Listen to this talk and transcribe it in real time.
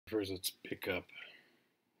First, let's pick up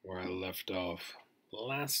where I left off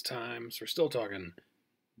last time. So we're still talking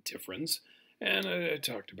difference, and I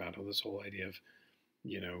talked about how this whole idea of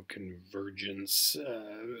convergence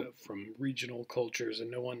from regional cultures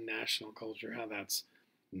and no one national culture, how that's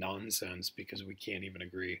nonsense because we can't even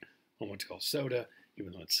agree on what to call soda,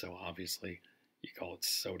 even though it's so obviously you call it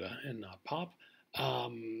soda and not pop. So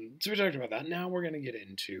we talked about that. Now we're going to get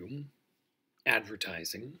into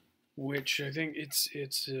advertising, which I think it's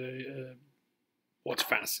what's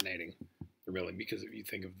fascinating, really, because if you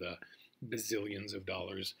think of the bazillions of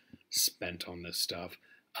dollars spent on this stuff,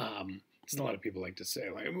 there's a lot of people like to say,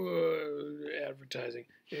 like, advertising,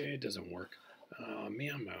 it doesn't work. Me,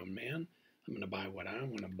 I'm my own man. I'm going to buy what I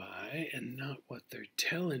want to buy and not what they're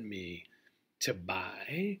telling me to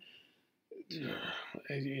buy.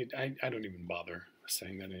 I don't even bother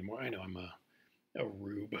saying that anymore. I know I'm a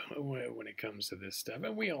rube when it comes to this stuff,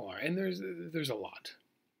 and we all are. And there's a lot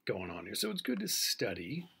going on here. So it's good to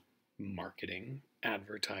study marketing,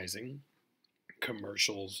 advertising,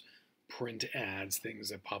 commercials, print ads, things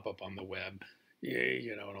that pop up on the web,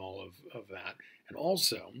 and all of that. And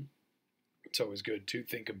also, it's always good to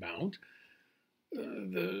think about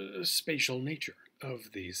the spatial nature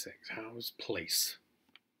of these things. How is place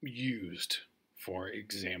used, for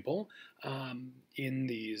example, in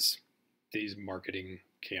these marketing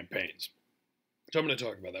campaigns? So I'm going to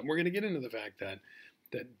talk about that. We're going to get into the fact that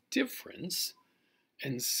difference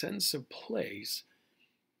and sense of place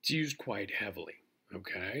is used quite heavily.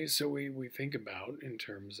 Okay, so we think about in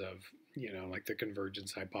terms of, like the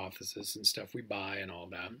convergence hypothesis and stuff we buy and all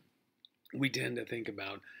that. We tend to think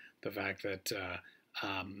about the fact that,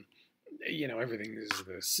 everything is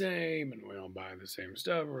the same and we all buy the same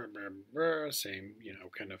stuff, same,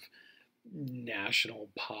 kind of national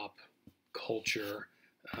pop culture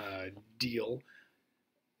deal.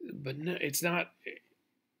 But no, it's not.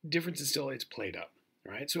 Difference is still, it's played up,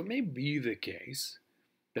 right? So it may be the case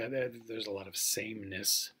that there's a lot of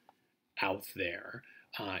sameness out there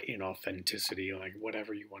in authenticity, like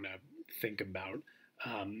whatever you want to think about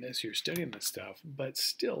as you're studying this stuff. But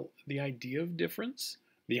still, the idea of difference,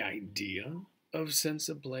 the idea of sense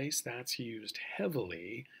of place, that's used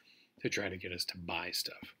heavily to try to get us to buy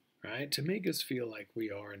stuff, right? To make us feel like we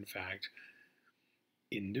are, in fact,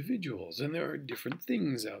 individuals, and there are different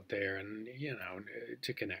things out there, and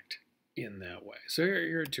to connect in that way. So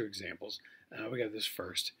here are two examples. We got this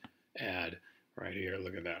first ad right here.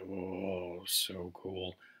 Look at that. Whoa, so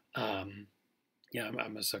cool. I'm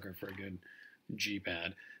a sucker for a good Jeep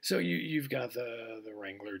ad. So you've got the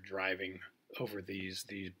Wrangler driving over these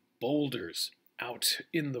boulders out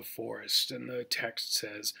in the forest, and the text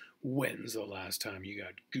says, "When's the last time you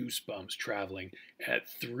got goosebumps traveling at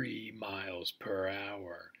 3 miles per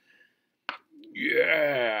hour?"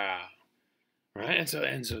 Yeah. Right?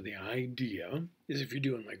 And so the idea is, if you're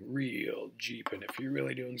doing like real Jeep, and if you're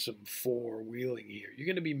really doing some four-wheeling here, you're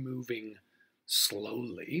going to be moving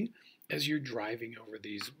slowly as you're driving over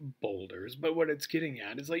these boulders. But what it's getting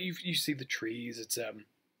at is, like, you see the trees. It's kind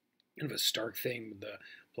of a stark thing with the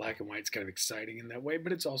black and white. It's kind of exciting in that way,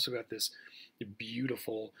 but it's also got this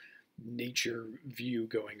beautiful nature view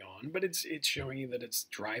going on. But it's showing you that it's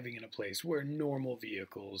driving in a place where normal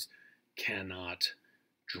vehicles cannot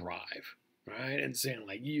drive. Right? And saying,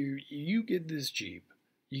 like, you get this Jeep,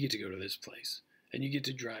 you get to go to this place, and you get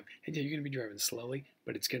to drive, and yeah, you're going to be driving slowly,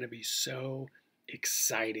 but it's going to be so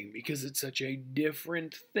exciting because it's such a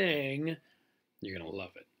different thing. You're going to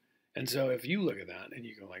love it. And so if you look at that and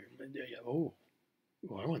you go like, oh,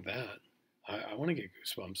 I want that. I want to get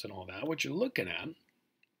goosebumps and all that. What you're looking at is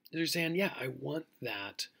you're saying, yeah, I want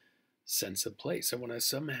that sense of place. I want to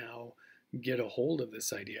somehow get a hold of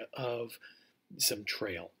this idea of some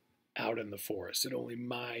trail out in the forest that only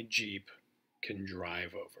my Jeep can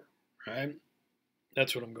drive over, right?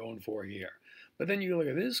 That's what I'm going for here. But then you look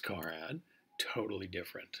at this car ad, totally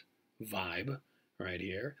different vibe right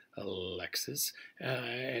here, a Lexus.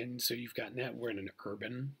 And so you've got that, we're in an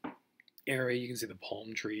urban area. You can see the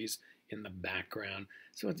palm trees in the background.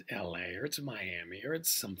 So it's LA or it's Miami or it's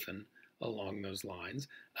something along those lines.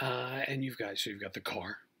 And you've got the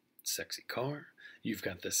car, sexy car. You've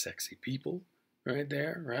got the sexy people right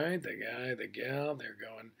there, right? The guy, the gal, they're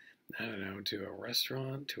going, I don't know, to a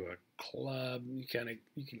restaurant, to a club. You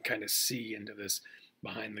can kind of see into this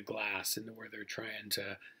behind the glass into where they're trying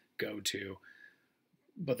to go to.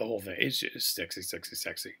 But the whole thing is just sexy, sexy,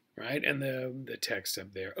 sexy, right? And the text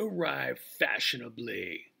up there, arrive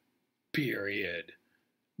fashionably, period,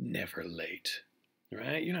 never late,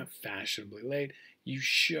 right? You're not fashionably late. You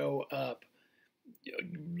show up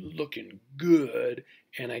looking good,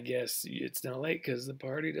 and I guess it's not late because the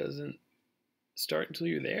party doesn't start until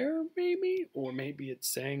you're there, maybe? Or maybe it's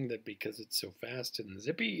saying that because it's so fast and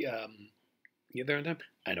zippy, you get there on time?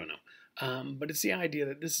 I don't know. But it's the idea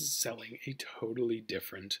that this is selling a totally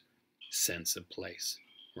different sense of place,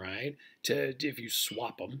 right? If you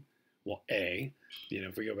swap them, well,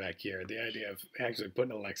 if we go back here, the idea of actually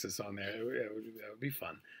putting a Lexus on there, that would be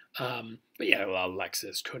fun. But yeah, well,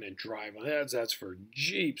 Lexus couldn't drive on that. That's for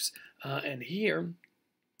Jeeps. And here,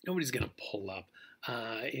 nobody's gonna pull up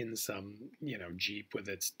in some Jeep with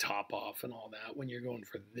its top off and all that when you're going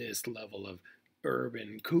for this level of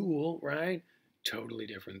urban cool, right? Totally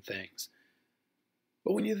different things.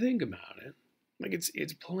 But when you think about it, like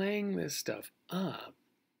it's playing this stuff up.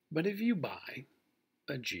 But if you buy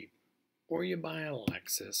a Jeep or you buy a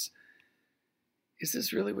Lexus, is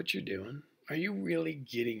this really what you're doing? Are you really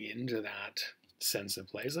getting into that sense of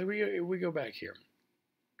place? Like we go back here.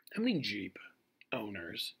 How many Jeep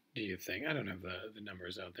owners do you think? I don't have the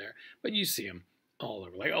numbers out there, but you see them all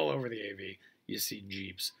over, like all over the AV. You see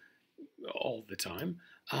Jeeps all the time,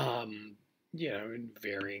 in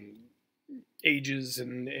varying ages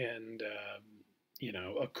and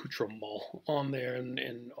accoutrement on there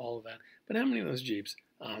and all of that. But how many of those Jeeps,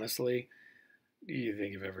 honestly, do you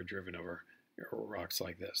think have ever driven over rocks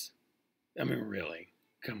like this? I mean, really,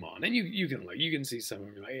 come on. And you can look, you can see some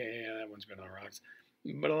of them, like, yeah, that one's been on rocks.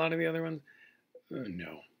 But a lot of the other ones,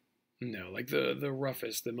 no. Like the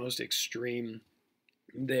roughest, the most extreme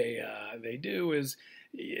they do is,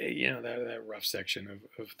 that rough section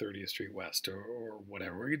of 30th Street West or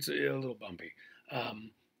whatever. It's a little bumpy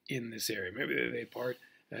in this area. Maybe they part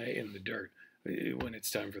in the dirt when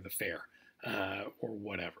it's time for the fair or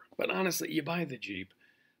whatever. But honestly, you buy the Jeep,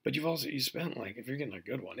 but you spent, like, if you're getting a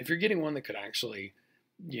good one, if you're getting one that could actually,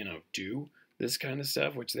 do this kind of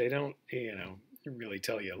stuff, which they don't, really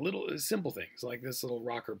tell you, little simple things like this little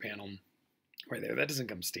rocker panel right there. That doesn't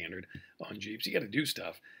come standard on Jeeps. You got to do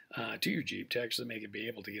stuff to your Jeep to actually make it be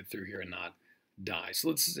able to get through here and not die. So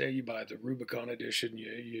let's say you buy the Rubicon edition,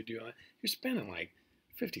 you do that. You're spending like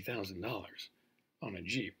 $50,000 on a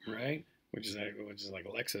Jeep, right? Which is like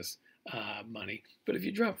Lexus money. But if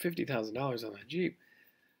you drop $50,000 on that Jeep,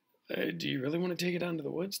 do you really want to take it out into the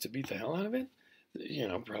woods to beat the hell out of it?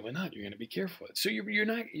 Probably not. You're going to be careful. So you're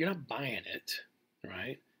not buying it,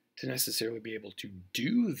 right, to necessarily be able to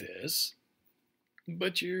do this,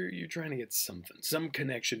 but you're trying to get something, some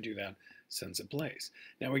connection to that sense of place.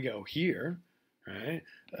 Now we go here, right?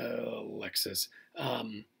 Lexus,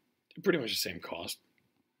 pretty much the same cost,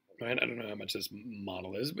 right? I don't know how much this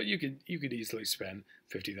model is, but you could easily spend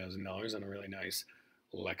 $50,000 on a really nice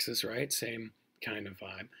Lexus, right? Same kind of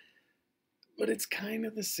vibe. But it's kind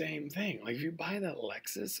of the same thing. Like, if you buy that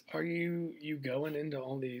Lexus, are you going into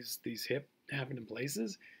all these hip happening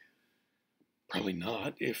places? Probably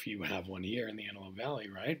not if you have one here in the Antelope Valley,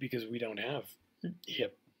 right? Because we don't have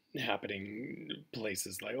hip happening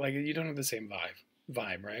places. Like you don't have the same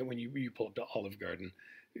vibe, right? When you pull up to Olive Garden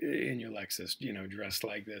in your Lexus, dressed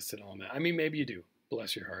like this and all that. I mean, maybe you do.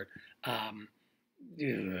 Bless your heart. But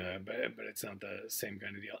it's not the same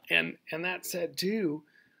kind of deal. And that said, too,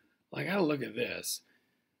 like, I look at this.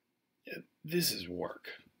 This is work,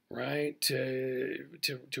 right? To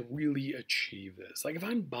really achieve this. Like, if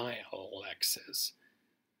I'm buying a Lexus,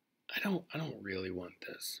 I don't really want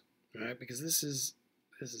this, right? Because this is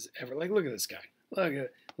like, look at this guy. Look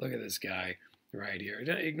at this guy right here.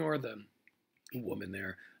 Ignore the woman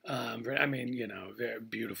there. I mean, very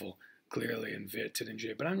beautiful, clearly, and fitted and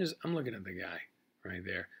shit. But I'm looking at the guy right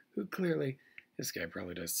there, who clearly, this guy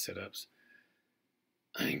probably does sit-ups.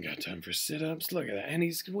 I ain't got time for sit-ups. Look at that. And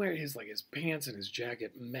he's wearing his pants and his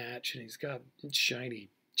jacket match, and he's got shiny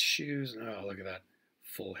shoes. And oh, look at that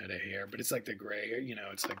full head of hair. But it's like the gray hair,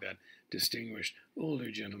 it's like that distinguished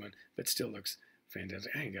older gentleman, but still looks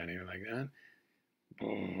fantastic. I ain't got anything like that.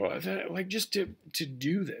 Oh, like, just to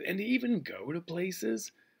do that and to even go to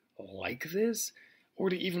places like this, or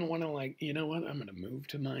to even want to, like, you know what, I'm going to move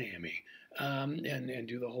to Miami and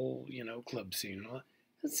do the whole, club scene and all that.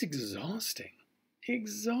 That's exhausting.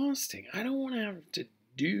 I don't want to have to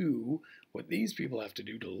do what these people have to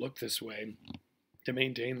do to look this way, to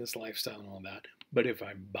maintain this lifestyle and all that. But if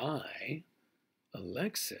I buy a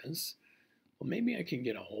Lexus, well, maybe I can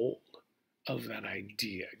get a hold of that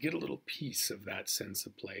idea, get a little piece of that sense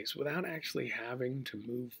of place without actually having to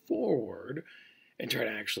move forward and try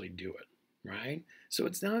to actually do it, right? So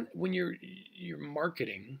it's not, when you're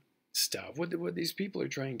marketing stuff, what these people are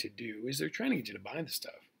trying to do is they're trying to get you to buy the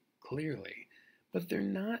stuff, clearly. But they're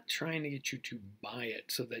not trying to get you to buy it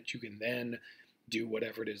so that you can then do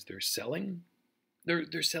whatever it is they're selling.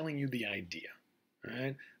 They're selling you the idea,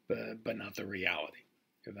 right? But not the reality,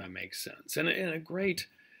 if that makes sense. And a great,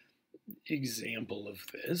 example of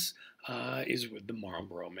this is with the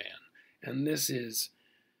Marlboro Man, and this is,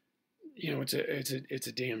 it's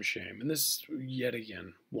a damn shame. And this is yet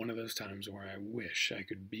again one of those times where I wish I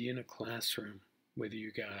could be in a classroom with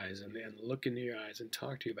you guys and look into your eyes and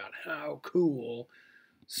talk to you about how cool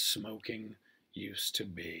smoking used to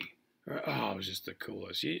be. Oh, it was just the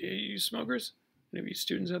coolest. You smokers? Any of you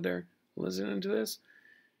students out there listening to this?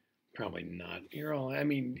 Probably not. You're all, I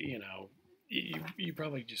mean, you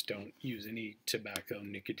probably just don't use any tobacco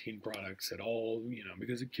nicotine products at all,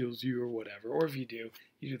 because it kills you or whatever. Or if you do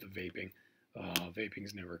the vaping. Oh,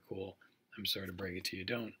 vaping's never cool. I'm sorry to break it to you.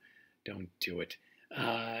 Don't do it.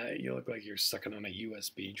 You look like you're sucking on a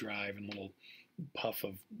USB drive and a little puff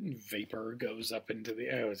of vapor goes up into the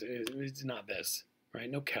air. It's not this, right?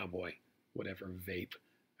 No cowboy, whatever, vape.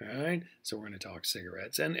 All right? So we're going to talk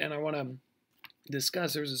cigarettes. And I want to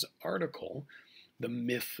discuss, there's this article, The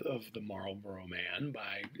Myth of the Marlboro Man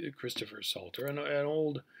by Christopher Salter, an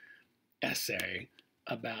old essay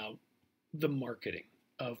about the marketing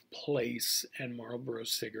of Place and Marlboro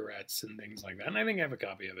cigarettes and things like that. And I think I have a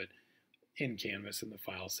copy of it in Canvas in the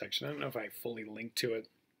file section. I don't know if I fully linked to it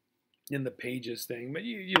in the pages thing, but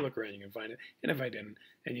you look around, you can find it. And if I didn't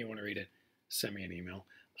and you want to read it, send me an email.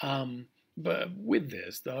 But with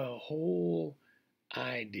this, the whole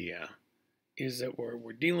idea is that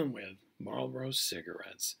we're dealing with Marlboro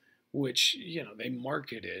cigarettes, which, they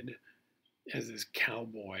marketed as this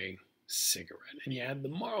cowboy cigarette. And you had the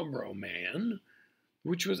Marlboro Man,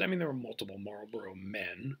 which was, there were multiple Marlboro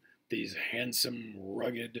men, these handsome,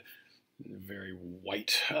 rugged, very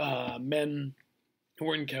white men who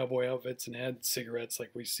were in cowboy outfits and had cigarettes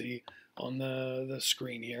like we see on the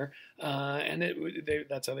screen here. And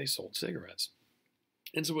that's how they sold cigarettes.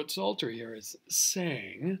 And so what Salter here is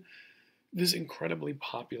saying, this incredibly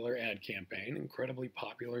popular ad campaign, incredibly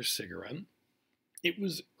popular cigarette, it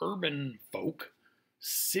was urban folk,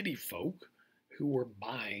 city folk, who were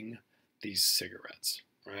buying these cigarettes,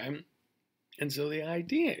 right? And so the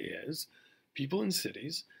idea is people in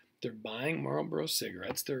cities, they're buying Marlboro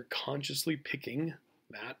cigarettes, they're consciously picking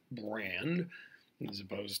that brand as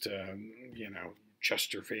opposed to,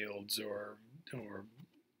 Chesterfields or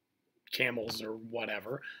Camels or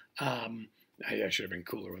whatever. I should have been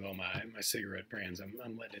cooler with all my cigarette brands. I'm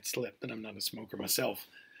letting it slip that I'm not a smoker myself,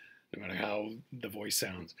 no matter how the voice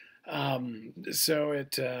sounds. But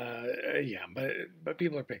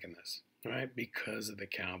people are picking this, right, because of the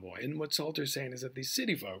cowboy. And what Salter's saying is that these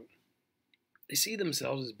city folk, they see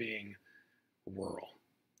themselves as being rural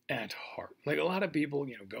at heart. Like a lot of people,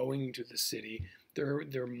 going to the city,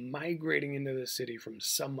 they're migrating into the city from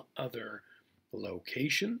some other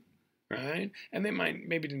location, right? And they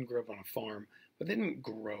maybe didn't grow up on a farm, but they didn't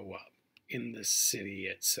grow up in the city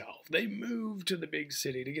itself. They moved to the big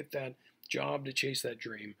city to get that job, to chase that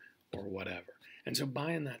dream, or whatever. And so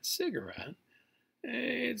buying that cigarette,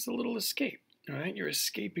 it's a little escape, right? You're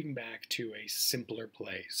escaping back to a simpler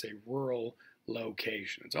place, a rural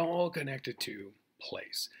location. It's all connected to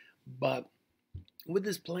place. But with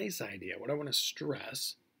this place idea, what I want to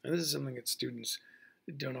stress, and this is something that students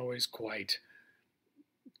don't always quite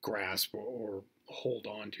grasp or hold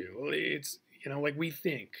on to. It's, like we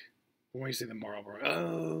think when we say the Marlboro,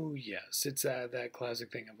 oh yes, it's that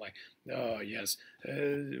classic thing of like, oh yes,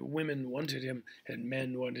 women wanted him and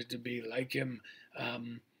men wanted to be like him.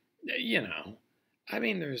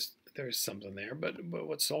 There's something there, but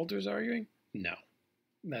what Salter's arguing, no,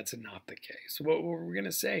 that's not the case. What we're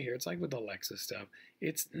gonna say here, it's like with the Alexa stuff.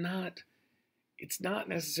 It's not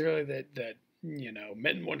necessarily that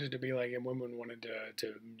men wanted to be like him, women wanted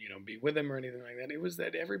to be with him or anything like that. It was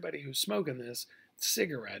that everybody who's smoking this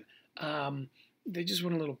cigarette, they just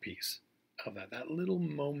want a little piece of that little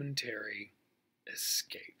momentary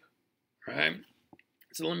escape, right?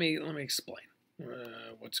 So let me explain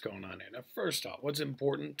what's going on here. Now, first off, what's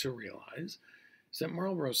important to realize is that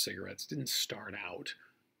Marlboro cigarettes didn't start out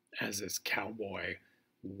as this cowboy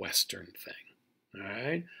western thing. All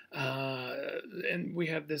right, and we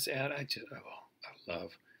have this ad. I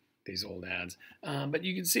love these old ads. But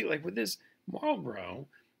you can see, like with this Marlboro,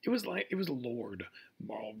 it was Lord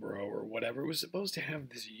Marlboro or whatever. It was supposed to have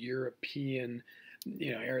this European,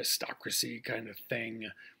 aristocracy kind of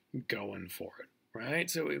thing going for it, right?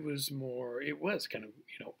 So it was kind of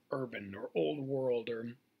urban or old world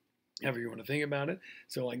or however you want to think about it.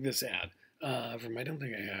 So like this ad from, I don't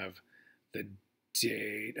think I have the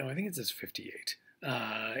date. Oh, I think it says 58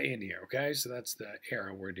 in here, okay? So that's the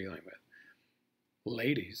era we're dealing with.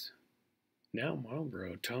 Ladies, now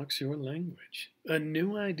Marlboro talks your language. A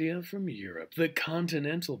new idea from Europe, the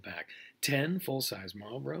Continental Pack. 10 full-size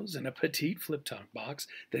Marlboros and a petite flip-top box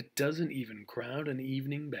that doesn't even crowd an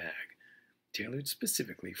evening bag. tailored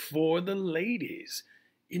specifically for the ladies.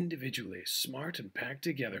 Individually, smart and packed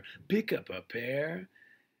together. Pick up a pair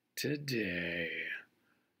today.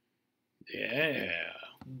 Yeah,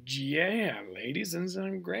 yeah, ladies, and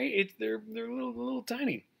some great. They're little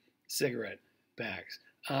tiny cigarette packs.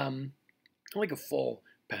 Like a full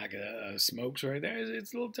pack of smokes right there.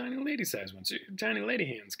 It's little tiny lady size ones. So your tiny lady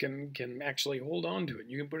hands can actually hold on to it.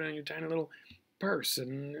 You can put it on your tiny little purse,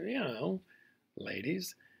 and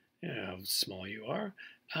ladies, how small you are.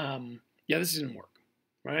 Yeah, this didn't work,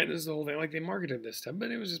 right? This is the whole thing. Like they marketed this stuff,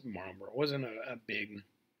 but it was just Marlboro. It wasn't a big,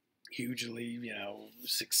 hugely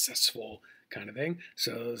successful kind of thing.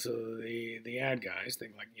 So the ad guys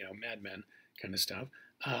think like Mad Men kind of stuff.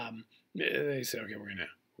 They said, okay, we're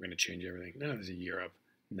gonna change everything. None of this Europe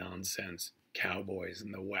nonsense. Cowboys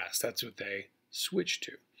in the West. That's what they switched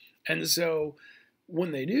to. And so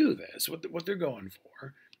when they do this, what they're going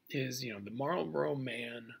for is the Marlboro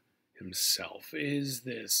Man himself is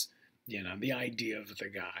this the idea of the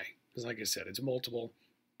guy. Because like I said, it's multiple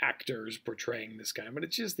actors portraying this guy, but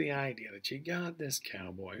it's just the idea that you got this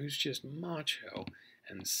cowboy who's just macho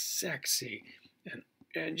and sexy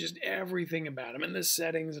and just everything about him and the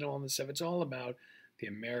settings and all this stuff. It's all about the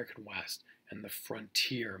American West and the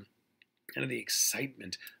frontier and the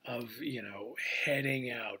excitement of heading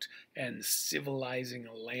out and civilizing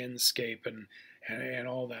a landscape and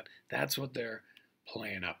all that. That's what they're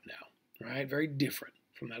playing up now, right? Very different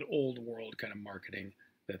from that old world kind of marketing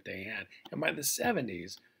that they had. And by the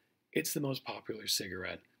 70s, it's the most popular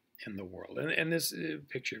cigarette in the world. And this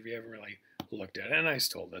picture, if you haven't really looked at it, and I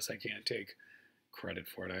stole this, I can't take credit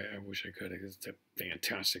for it. I wish I could, because it's a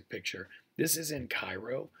fantastic picture. This is in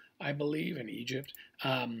Cairo, I believe, in Egypt.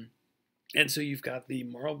 And so you've got the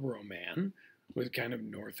Marlboro Man with kind of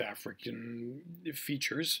North African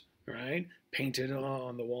features, right? Painted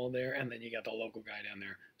on the wall there. And then you got the local guy down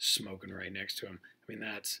there smoking right next to him. I mean,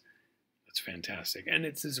 that's fantastic. And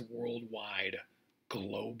it's this worldwide,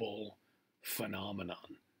 global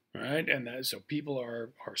phenomenon, right? And so people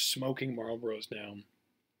are smoking Marlboros now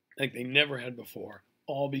like they never had before,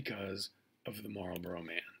 all because of the Marlboro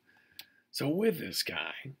Man. So with this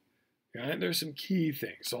guy, right, there's some key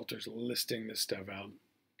things. Salter's listing this stuff out,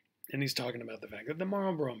 and he's talking about the fact that the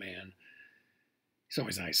Marlboro Man, he's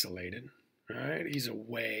always isolated, right? He's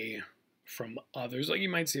away from others. Like you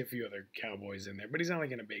might see a few other cowboys in there, but he's not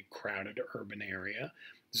like in a big crowded urban area.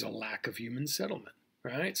 There's a lack of human settlement,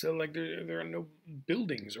 right? So like there are no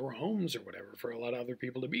buildings or homes or whatever for a lot of other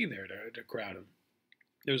people to be there to crowd him.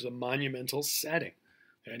 There's a monumental setting.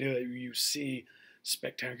 The idea that you see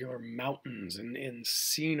spectacular mountains and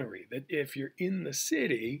scenery that if you're in the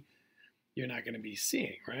city, you're not going to be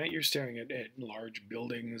seeing, right? You're staring at large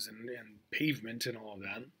buildings and pavement and all of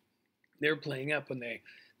that. They're playing up when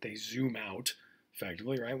they zoom out,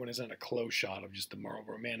 effectively, right? When it's not a close shot of just the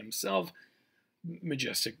Marlboro Man himself,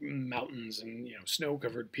 majestic mountains and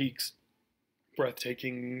snow-covered peaks,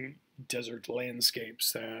 breathtaking desert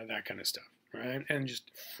landscapes, that kind of stuff, right? And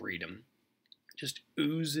just freedom, just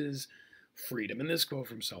oozes freedom. In this quote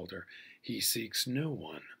from Salter, he seeks no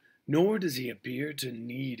one, nor does he appear to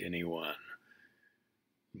need anyone.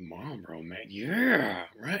 Marlboro Man, yeah,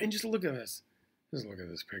 right? And just look at this. Just look at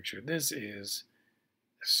this picture. This is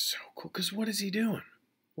so cool. Because what is he doing?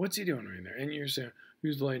 What's he doing right there? And you're saying,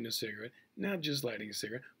 who's lighting a cigarette? Not just lighting a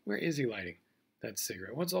cigarette. Where is he lighting that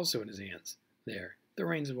cigarette? What's also in his hands? There. The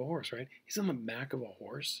reins of a horse, right? He's on the back of a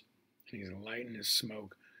horse, and he's lighting his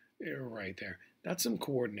smoke right there. That's some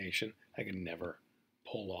coordination I could never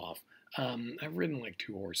pull off. I've ridden like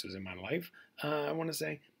 2 horses in my life. I want to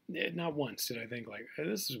say, not once did I think like,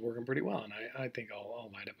 this is working pretty well, and I think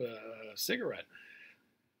I'll light up a cigarette.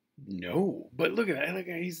 No, but look at that. Like,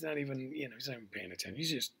 he's not even, he's not even paying attention.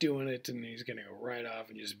 He's just doing it, and he's going to go right off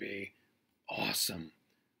and just be awesome.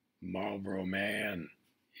 Marlboro Man.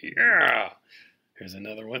 Yeah. Here's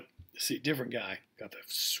another one. See, different guy. Got the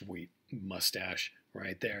sweet mustache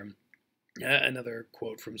right there. Another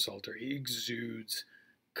quote from Salter. He exudes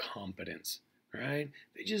competence, right?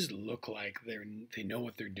 They just look like they know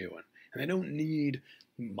what they're doing. And they don't need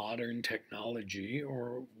modern technology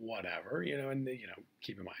or whatever, and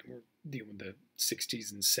keep in mind, we're dealing with the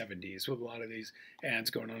 60s and 70s with a lot of these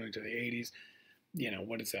ads going on into the 80s.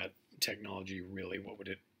 What is that technology really? What would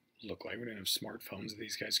it look like? We don't have smartphones that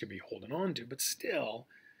these guys could be holding on to, but still,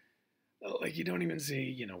 like you don't even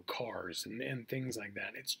see, cars and things like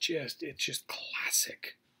that. It's just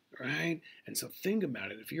classic, right? And so think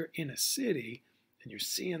about it. If you're in a city and you're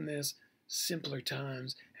seeing this, simpler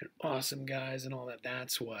times and awesome guys and all that,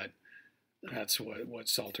 that's what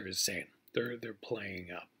Salter is saying. They're playing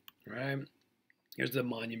up, right? Here's the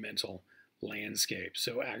monumental landscape.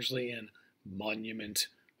 So actually in Monument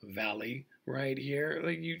Valley right here.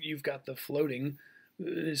 Like you've got the floating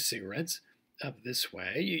cigarettes up this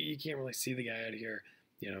way. You can't really see the guy out here,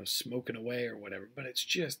 smoking away or whatever. But it's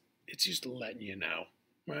just letting you know,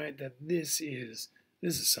 right, that this is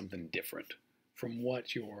something different from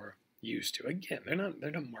what you're used to. Again, they're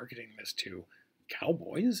not marketing this to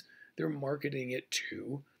cowboys. They're marketing it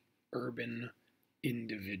to urban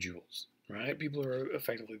individuals, right? People are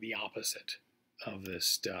effectively the opposite of this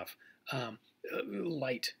stuff.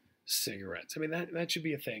 Light cigarettes. I mean, that should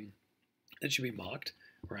be a thing. That should be mocked,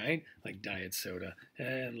 right? Like diet soda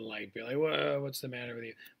and light. Be like, what's the matter with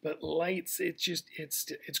you? But lights,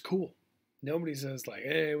 it's cool. Nobody says like,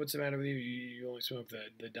 hey, what's the matter with you? You only smoke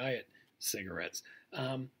the diet cigarettes.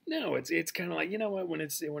 No, it's kind of like, you know what? When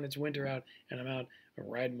it's winter out and I'm out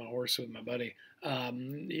riding my horse with my buddy,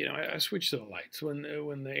 I switch to the lights.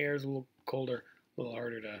 When the air's a little colder, a little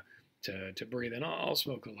harder to breathe in, I'll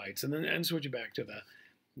smoke the lights and switch it back to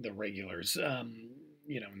the regulars.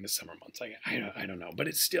 In the summer months, like I don't know, but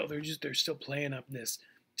it's still they're still playing up this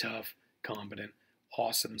tough, competent,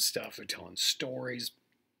 awesome stuff. They're telling stories.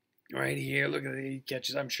 Right here, look at the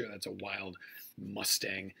catches. I'm sure that's a wild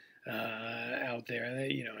Mustang out there,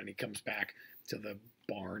 and he comes back to the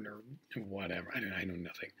barn or whatever. I know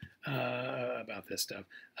nothing about this stuff,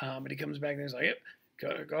 but he comes back and he's like,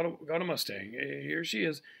 "Yep, got a Mustang. Here she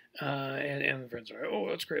is," and the friends are like, "Oh,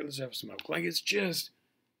 that's great. Let's have a smoke." Like it's just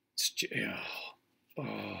fantastic.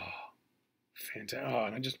 Oh,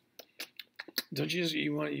 and don't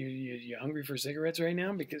you hungry for cigarettes right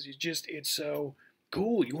now because it's so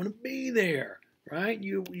cool. You want to be there, right?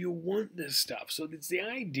 You want this stuff. So it's the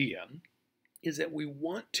idea is that we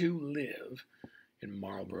want to live in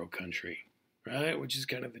Marlboro country, right? Which is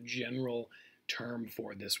kind of the general term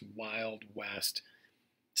for this Wild West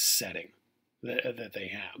setting that they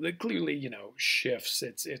have. That clearly, shifts.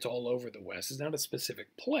 It's all over the West. It's not a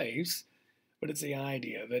specific place, but it's the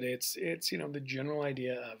idea that it's the general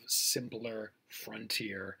idea of simpler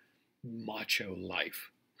frontier macho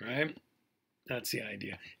life, right? That's the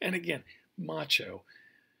idea. And again, macho.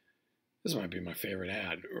 This might be my favorite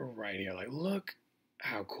ad right here. Like, look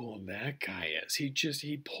how cool that guy is.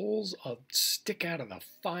 He pulls a stick out of the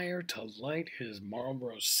fire to light his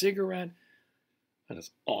Marlboro cigarette. That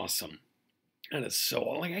is awesome. That is so,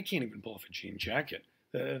 like, I can't even pull off a jean jacket.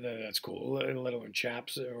 That's cool, let alone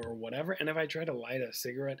chaps or whatever. And if I try to light a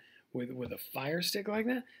cigarette with a fire stick like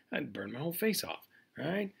that, I'd burn my whole face off,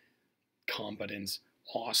 right? Competence,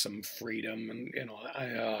 awesome freedom, and all that.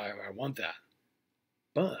 I want that.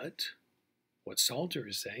 But what Salter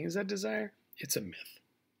is saying is that desire, it's a myth,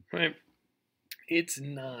 right? It's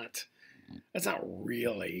not. That's not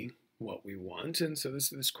really what we want. And so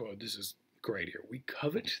this quote, this is great here. We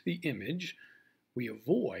covet the image, we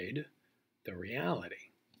avoid the reality.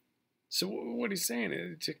 So what he's saying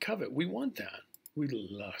is to covet, we want that. We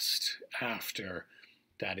lust after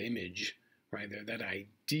that image, right there, that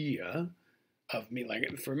idea of me.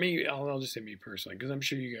 Like for me, I'll just say me personally, because I'm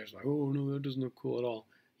sure you guys are like, oh no, that doesn't look cool at all,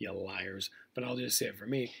 you liars. But I'll just say it for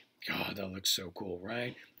me, God, that looks so cool,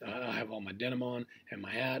 right? I'll have all my denim on and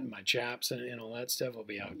my hat and my chaps and all that stuff. I'll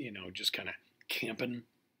be out, just kind of camping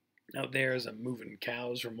out there as I'm moving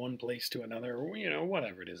cows from one place to another, or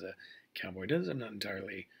whatever it is a cowboy does. I'm not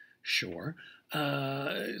entirely sure.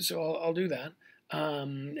 So I'll do that.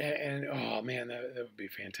 And oh man, that would be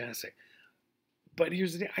fantastic. But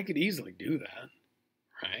here's the thing, I could easily do that,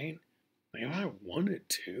 right? Like if I wanted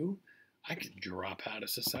to, I could drop out of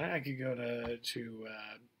society. I could go to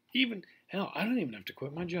even, hell, I don't even have to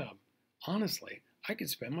quit my job. Honestly, I could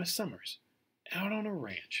spend my summers out on a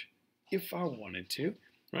ranch if I wanted to,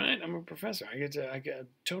 right? I'm a professor. I could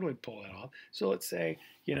totally pull that off. So let's say,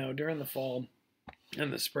 during the fall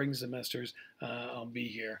and the spring semesters, I'll be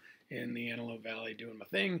here in the Antelope Valley doing my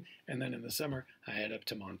thing. And then in the summer, I head up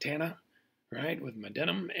to Montana, right, with my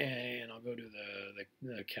denim, and I'll go to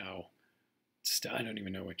the cow stuff. I don't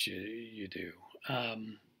even know what you do.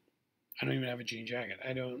 I don't even have a jean jacket.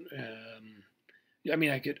 I don't. I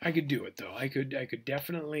mean, I could do it though. I could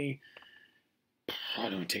definitely. I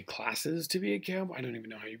don't take classes to be a cowboy. I don't even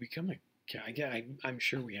know how you become a cowboy. I'm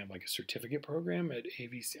sure we have like a certificate program at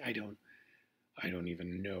AVC. I don't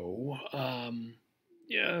even know.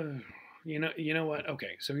 Yeah, you know what?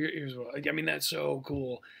 Okay, so here's what. I mean, that's so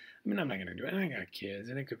cool. I mean, I'm not gonna do it. I got kids,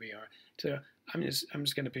 and it could be hard. So I'm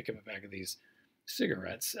just gonna pick up a pack of these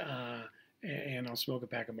cigarettes, and I'll smoke a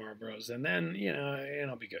pack of Marlboros, and then and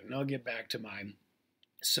I'll be good, and I'll get back to my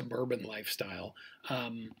suburban lifestyle,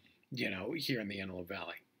 here in the Antelope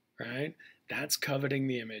Valley, right? That's coveting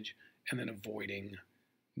the image and then avoiding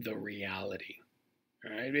the reality,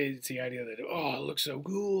 right? It's the idea that it looks so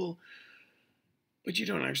cool. but you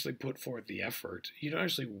don't actually put forth the effort. You don't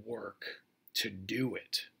actually work to do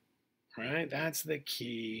it, right? That's the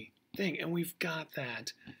key thing. And we've got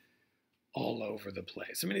that all over the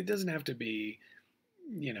place. I mean, it doesn't have to be,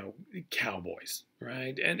 cowboys,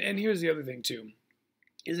 right? And here's the other thing, too,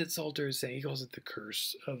 is that Salter is saying, he calls it the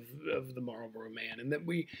curse of the Marlboro Man, and that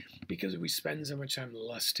because we spend so much time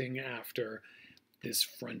lusting after this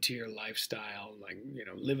frontier lifestyle, like,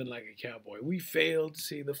 living like a cowboy, we fail to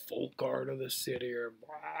see the folk art of the city, or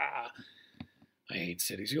blah. I hate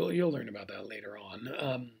cities. You'll learn about that later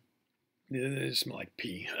on. They smell like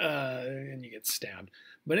pee, and you get stabbed.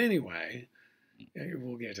 But anyway,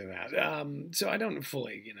 we'll get to that. So I don't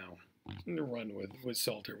fully, run with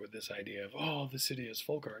Salter with this idea of, oh, the city is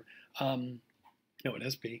folk art. No, it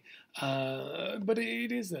has pee. But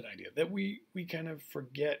it is that idea that we kind of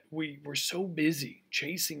forget. We're so busy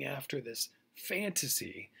chasing after this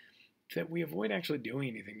fantasy that we avoid actually doing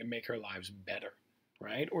anything to make our lives better,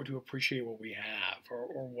 right? Or to appreciate what we have,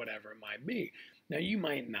 or whatever it might be. Now, you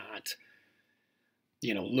might not,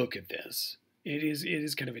 look at this. It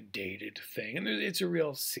is kind of a dated thing, and it's a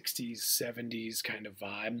real 60s, 70s kind of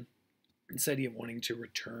vibe. This idea of wanting to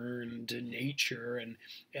return to nature and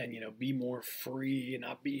be more free and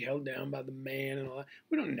not be held down by the man and all that.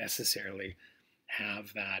 We don't necessarily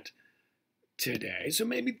have that today. So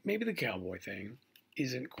maybe the cowboy thing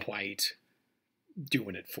isn't quite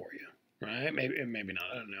doing it for you, right? Maybe not.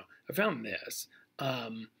 I don't know. I found this.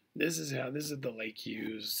 This is the Lake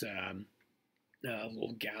Hughes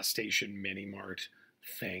little gas station mini mart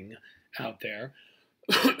thing out there.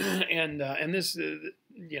 and this,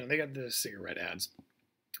 they got the cigarette ads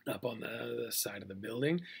up on the side of the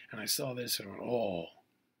building, and I saw this and I went, oh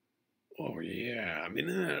yeah. I mean,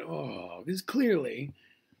 because clearly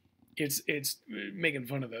it's making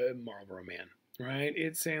fun of the Marlboro Man, right?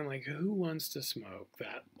 It's saying, like, who wants to smoke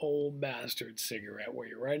that old bastard cigarette where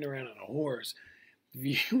you're riding around on a horse?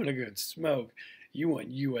 If you want a good smoke, you want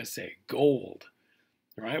USA Gold,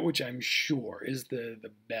 right? Which I'm sure is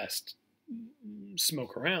the best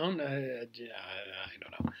smoke around. I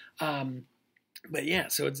don't know. But yeah,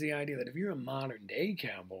 so it's the idea that if you're a modern day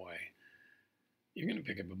cowboy, you're going to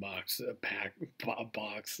pick up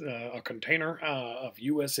a container of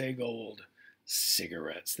USA Gold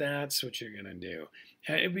cigarettes. That's what you're going to do.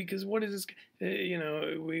 Because what is this?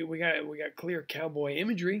 We got clear cowboy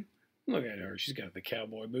imagery. Look at her. She's got the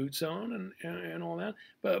cowboy boots on and all that.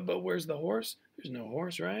 But where's the horse? There's no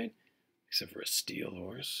horse, right? Except for a steel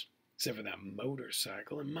horse. Except for that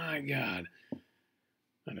motorcycle. And my God,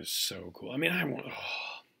 that is so cool. I mean,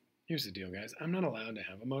 here's the deal, guys. I'm not allowed to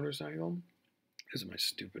have a motorcycle because of my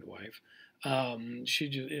stupid wife.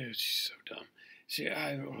 She's so dumb.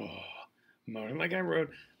 I rode,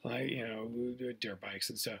 dirt bikes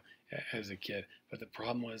and stuff as a kid. But the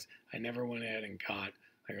problem was I never went ahead and got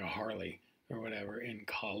like a Harley or whatever in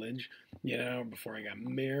college, before I got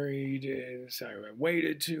married. So I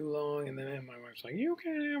waited too long, and then my wife's like, you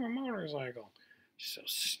can't have a motorcycle. She's so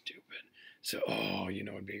stupid. So,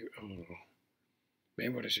 it'd be,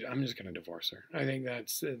 maybe what I should, I'm just going to divorce her. I think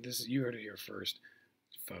you heard it here first,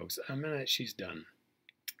 folks. She's done.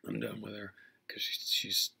 I'm done with her because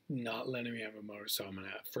she's not letting me have a motorcycle. So I'm going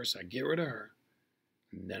to, first I get rid of her,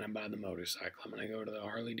 and then I buy the motorcycle. I'm going to go to the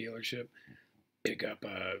Harley dealership, pick up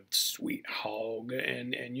a sweet hog,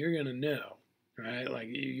 and you're going to know, right? Like,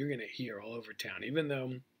 you're going to hear all over town, even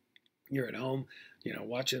though you're at home,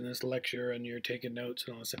 watching this lecture and you're taking notes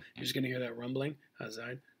and all that stuff, you're just going to hear that rumbling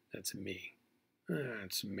outside. That's me.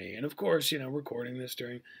 That's me. And of course, recording this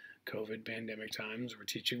during COVID pandemic times, we're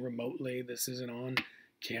teaching remotely. This isn't on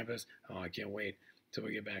campus. Oh, I can't wait till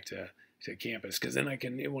we get back to campus, because then I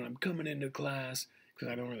can, when I'm coming into class,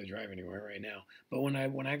 because I don't really drive anywhere right now, but when I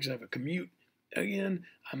actually have a commute again,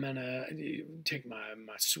 I'm gonna take my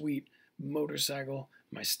sweet motorcycle,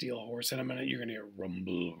 my steel horse, and you're gonna hear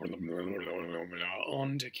rumble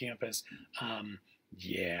onto campus.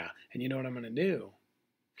 Yeah, and you know what I'm gonna do?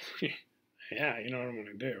 Yeah, you know what I'm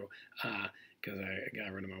gonna do? Because I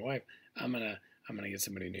got rid of my wife. I'm gonna get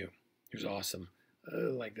somebody new who's awesome,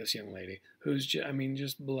 like this young lady who's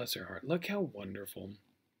just bless her heart. Look how wonderful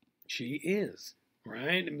she is,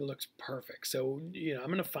 right? It looks perfect. So I'm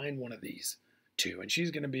gonna find one of these too, and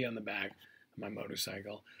she's gonna be on the back of my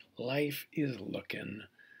motorcycle. Life is looking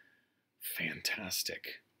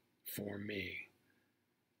fantastic for me.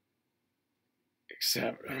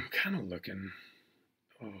 Except I'm kind of looking.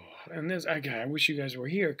 And I wish you guys were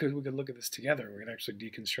here because we could look at this together. We could actually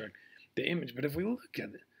deconstruct the image. But if we look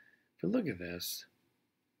at this,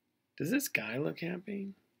 does this guy look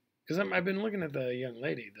happy? Because I've been looking at the young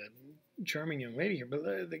lady, the charming young lady here,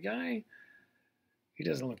 but the guy, he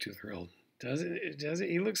doesn't look too thrilled. Does it? Does it?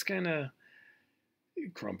 He looks kind of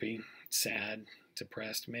grumpy, sad,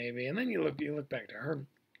 depressed, maybe. And then you look back to her,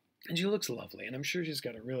 and she looks lovely, and I'm sure she's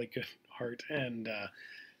got a really good heart and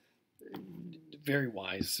very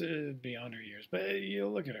wise beyond her years. But you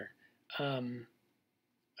look at her. Um,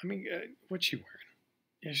 I mean, what's she wearing?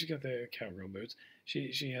 Yeah, she's got the cowgirl boots.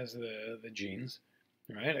 She has the jeans,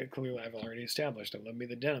 right? Clearly, I've already established. I love me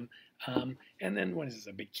the denim. And then what is this?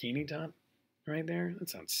 A bikini top, right there?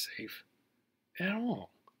 That's not safe at all.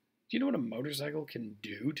 Do you know what a motorcycle can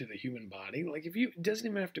do to the human body? Like, if you, it doesn't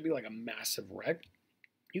even have to be like a massive wreck.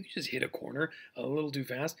 You can just hit a corner a little too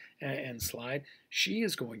fast and slide. She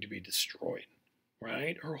is going to be destroyed,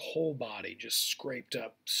 right? Her whole body just scraped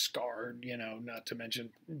up, scarred, not to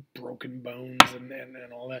mention broken bones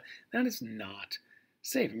and all that. That is not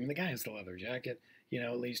safe. I mean, the guy has the leather jacket,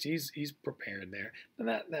 at least he's prepared there.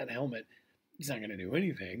 But that helmet is not going to do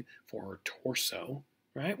anything for her torso,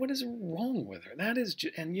 right? What is wrong with her? That is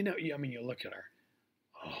just, and I mean, you look at her.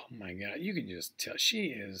 Oh my God, you can just tell she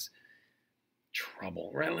is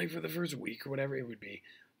trouble, right? Like for the first week or whatever, it would be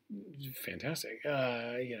fantastic,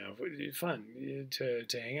 fun to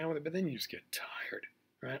hang out with it. But then you just get tired,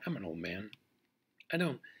 right? I'm an old man. I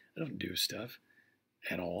don't do stuff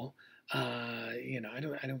at all. I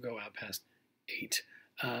don't go out past 8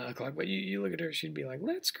 o'clock. But you look at her, she'd be like,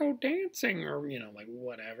 "Let's go dancing," or like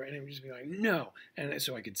whatever, and it would just be like, "No," and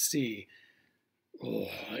so I could see. Oh,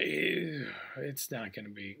 it's not going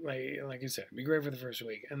to be like I said. It'd be great for the first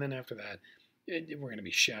week, and then after that, we're going to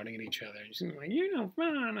be shouting at each other and just like,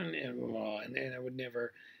 fun, and I would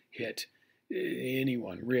never hit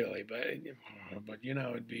anyone really, but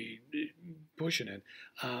it'd be pushing it.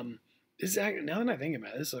 Now that I think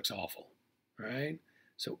about it, this looks awful, right?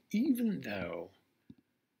 So even though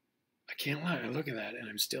I can't lie, I look at that and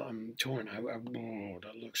I'm torn. Oh,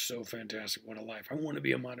 that looks so fantastic. What a life. I want to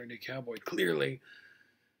be a modern day cowboy, clearly,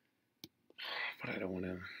 but I don't want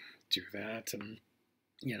to do that. And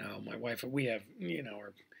my wife, we have,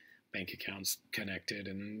 our bank accounts connected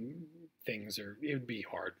and it would be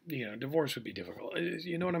hard. Divorce would be difficult.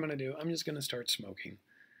 You know what I'm going to do? I'm just going to start smoking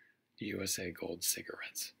USA Gold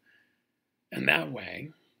cigarettes. And that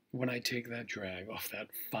way, when I take that drag off that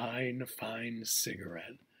fine, fine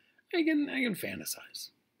cigarette, I can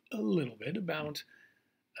fantasize a little bit about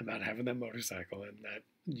having that motorcycle and that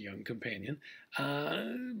young companion.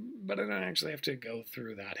 But I don't actually have to go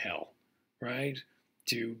through that hell, right?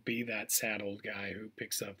 To be that sad old guy who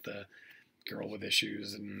picks up the girl with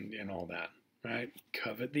issues and all that, right?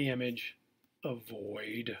 Covet the image,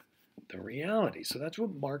 avoid the reality. So that's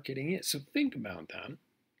what marketing is. So think about that.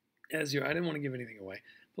 I didn't want to give anything away,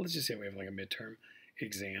 but let's just say we have like a midterm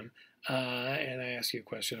exam, and I ask you a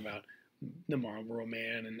question about the Marlboro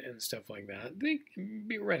Man and stuff like that.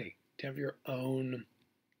 Be ready to have your own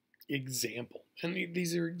example. And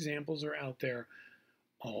these examples are out there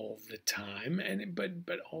all the time,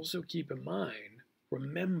 but also keep in mind,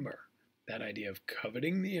 remember that idea of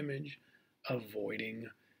coveting the image, avoiding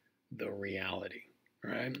the reality,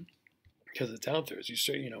 right? Because it's out there. As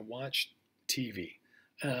you watch TV,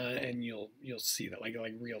 and you'll see that like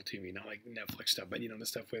real TV, not like Netflix stuff, but the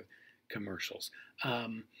stuff with commercials.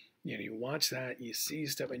 You watch that, you see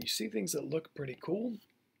stuff, and you see things that look pretty cool,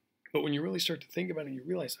 but when you really start to think about it, you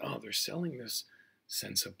realize, oh, they're selling this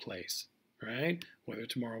sense of place, right? Whether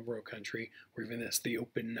it's Marlboro Country or even the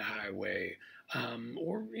open highway,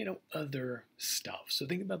 or other stuff. So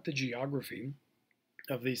think about the geography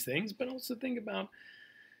of these things, but also think about,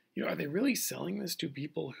 are they really selling this to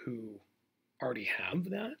people who already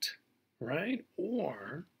have that, right?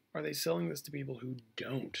 Or are they selling this to people who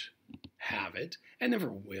don't have it and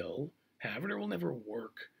never will have it or will never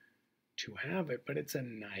work to have it? But it's a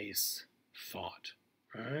nice thought,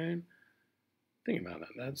 right? Think about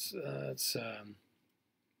that.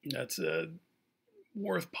 That's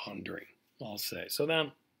worth pondering, I'll say. So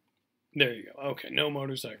there you go. Okay, no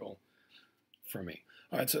motorcycle for me.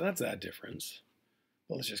 All right, so that's that difference.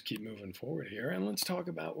 Well, let's just keep moving forward here, and let's talk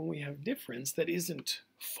about when we have difference that isn't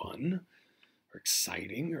fun or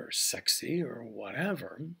exciting or sexy or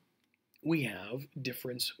whatever. We have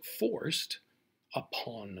difference forced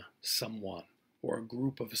upon someone or a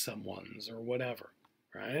group of someones or whatever,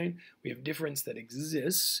 right? We have difference that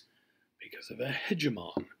exists because of a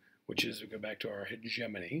hegemon, which is, we go back to our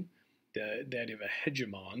hegemony. The idea of a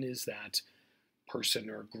hegemon is that person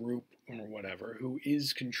or group or whatever who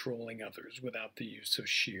is controlling others without the use of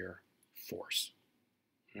sheer force.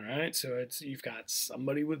 All right, so you've got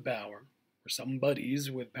somebody with power or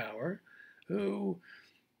somebodies with power who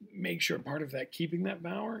make sure part of that keeping that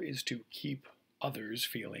power is to keep others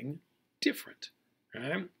feeling different,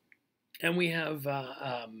 right? And we have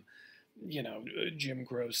Jim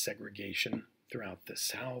Crow segregation throughout the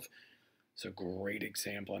South. It's a great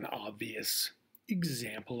example, an obvious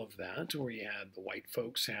example of that, where you had the white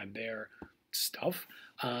folks had their stuff,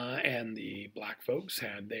 and the black folks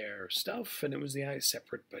had their stuff, and it was the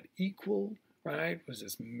separate but equal, right? It was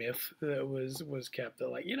this myth that was kept that,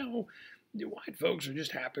 like, the white folks are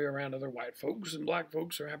just happy around other white folks, and black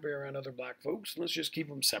folks are happy around other black folks. Let's just keep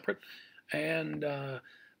them separate, and but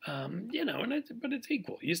it's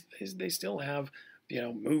equal. They still have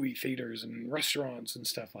movie theaters and restaurants and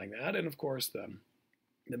stuff like that, and of course the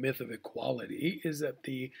myth of equality is that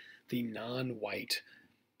the non-white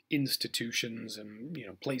institutions and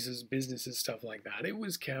places, businesses, stuff like that, it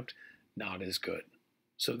was kept not as good,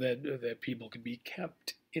 so that people could be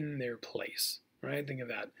kept in their place, right? Think of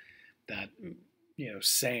that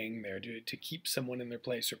saying there, to keep someone in their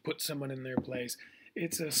place or put someone in their place.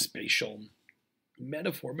 It's a spatial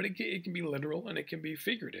metaphor, but it can be literal and it can be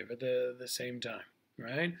figurative at the same time,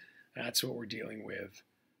 right? That's what we're dealing with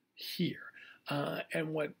here.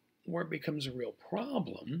 And where it becomes a real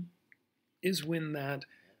problem is when that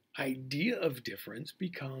idea of difference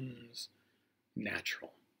becomes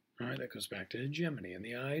natural, right? That goes back to hegemony and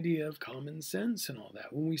the idea of common sense and all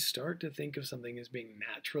that. When we start to think of something as being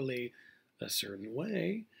naturally a certain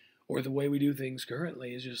way, or the way we do things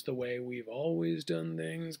currently is just the way we've always done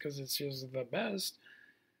things because it's just the best,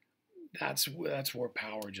 that's where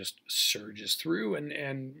power just surges through,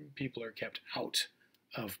 and people are kept out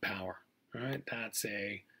of power, right? That's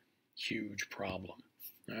a huge problem,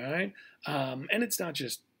 all right? And it's not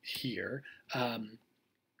just here.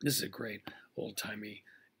 This is a great old-timey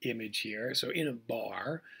image here. So in a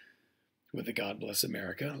bar with the God Bless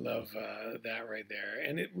America, love that right there.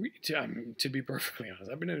 And to be perfectly honest,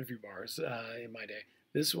 I've been in a few bars in my day.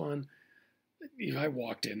 This one, if I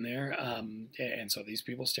walked in there and saw these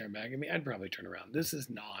people staring back at me, I'd probably turn around. This is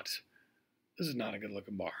not a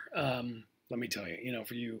good-looking bar. Let me tell you,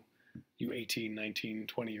 for you 18, 19,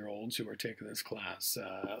 20-year-olds who are taking this class,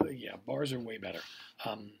 yeah, bars are way better.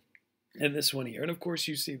 And this one here, and of course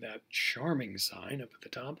you see that charming sign up at the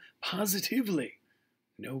top, positively,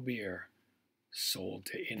 no beer sold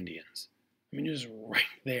to Indians. I mean, just right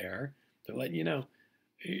there, they're letting you know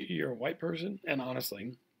you're a white person, and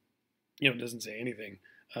honestly, it doesn't say anything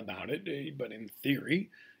about it, but in theory,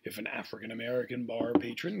 if an African-American bar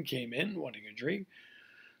patron came in wanting a drink,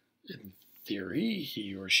 in theory,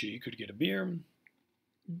 he or she could get a beer.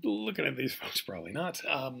 Looking at these folks, probably not.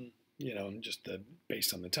 Just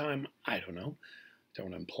based on the time, I don't know.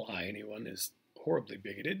 Don't want to imply anyone is horribly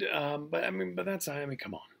bigoted, but that's,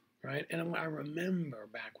 come on, right? And I remember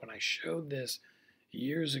back when I showed this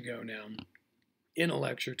years ago now, in a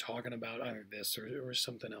lecture talking about either this or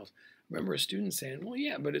something else. I remember a student saying, well,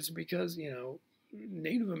 yeah, but it's because,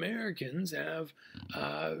 Native Americans have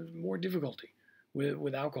more difficulty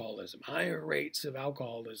with alcoholism, higher rates of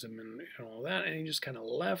alcoholism and all that. And he just kind of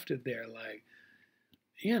left it there like,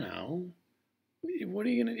 what are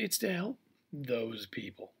you going to, it's to help those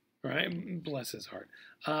people, right? Bless his heart.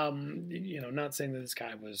 Not saying that this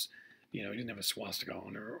guy was, he didn't have a swastika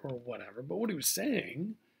on or whatever, but what he was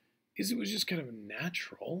saying is it was just kind of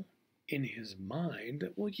natural in his mind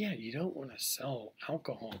that, well, yeah, you don't want to sell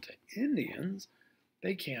alcohol to Indians.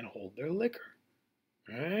 They can't hold their liquor,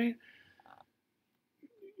 right?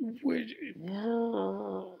 Which,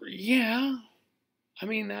 yeah,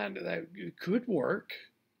 that could work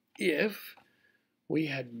if we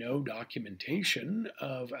had no documentation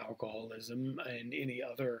of alcoholism in any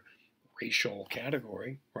other racial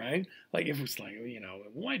category, right? Like if it's like,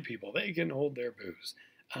 white people, they can hold their booze.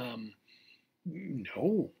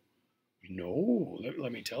 No,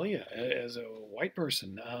 let me tell you, as a white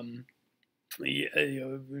person,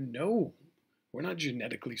 no, we're not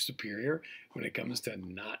genetically superior when it comes to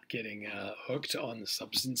not getting hooked on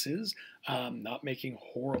substances, not making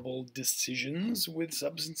horrible decisions with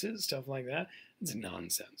substances, stuff like that. It's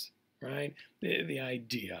nonsense, right? The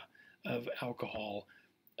idea of alcohol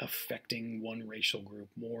affecting one racial group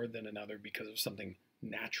more than another because of something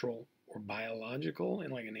natural or biological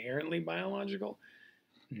and like inherently biological.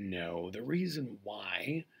 No, the reason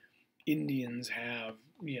why Indians have,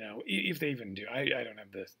 if they even do, I don't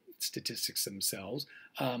have the statistics themselves,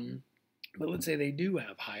 but let's say they do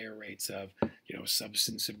have higher rates of,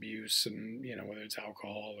 substance abuse and, whether it's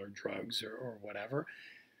alcohol or drugs or whatever.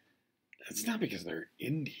 It's not because they're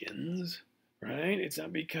Indians, right? It's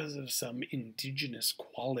not because of some indigenous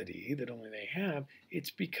quality that only they have.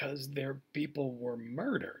 It's because their people were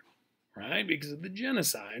murdered, right? Because of the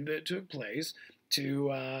genocide that took place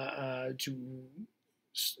to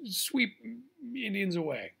sweep Indians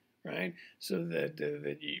away, right? So that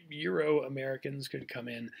the Euro Americans could come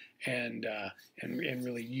in and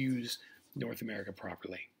really use North America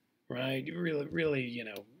properly, right? Really,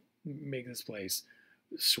 make this place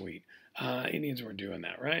sweet. Indians weren't doing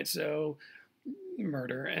that, right? So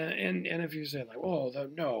murder, and if you say like, oh,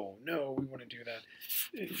 no, we want to do that,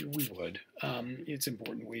 we would. It's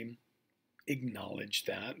important we acknowledge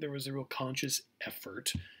that there was a real conscious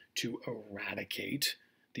effort to eradicate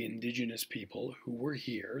the indigenous people who were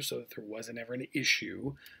here so that there wasn't ever an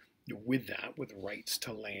issue with that, with rights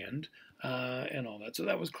to land and all that. So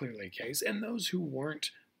that was clearly a case. And those who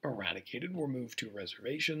weren't eradicated were moved to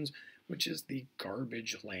reservations, which is the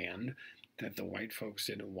garbage land that the white folks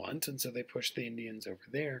didn't want. And so they pushed the Indians over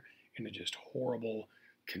there into just horrible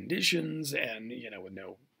conditions and, with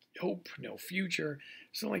no hope, no future.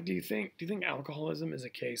 So like, do you think alcoholism is a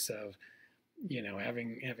case of,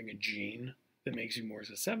 having a gene that makes you more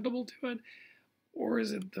susceptible to it? Or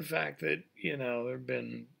is it the fact that, there have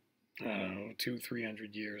been, I don't know,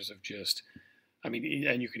 200-300 years of just, and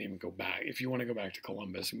you can even go back, if you want to go back to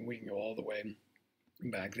Columbus, we can go all the way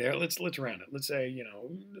back there. Let's round it. Let's say,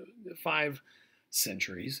 5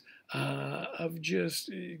 centuries of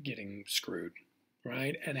just getting screwed,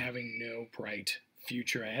 right? And having no bright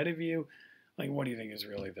future ahead of you. Like, what do you think is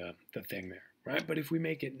really the thing there, right? But if we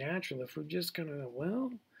make it natural, if we're just kind of,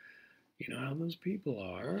 well, how those people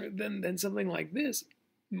are, then something like this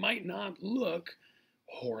might not look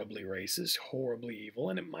horribly racist, horribly evil,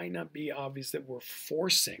 and it might not be obvious that we're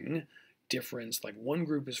forcing difference, like one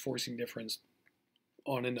group is forcing difference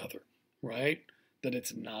on another, right? That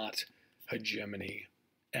it's not hegemony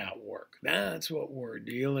at work. That's what we're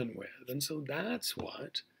dealing with. And so that's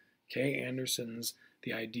what Kay Anderson's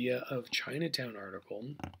The Idea of Chinatown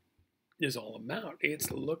article is all about.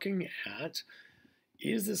 It's looking at,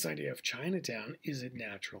 is this idea of Chinatown, is it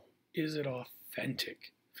natural? Is it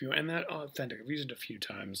authentic? And that authentic, I've used it a few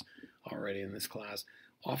times already in this class.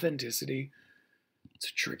 Authenticity, it's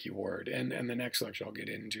a tricky word. And the next lecture I'll get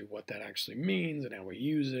into what that actually means and how we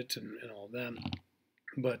use it and all that.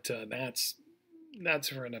 But that's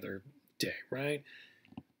for another day, right?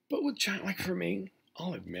 But with China, like for me,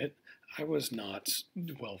 I'll admit, I was not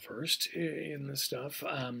well versed in this stuff.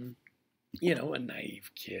 A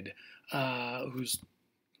naive kid who's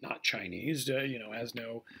not Chinese, has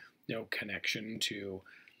no connection to,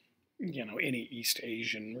 any East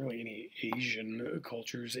Asian, really any Asian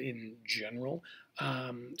cultures in general.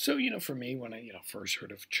 So, for me, when I, first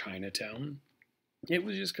heard of Chinatown, it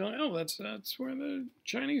was just kind of, oh, that's where the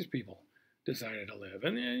Chinese people decided to live.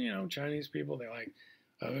 And then, Chinese people, they like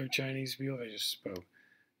other Chinese people, they just spoke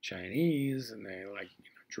Chinese, and they like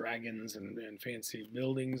dragons and fancy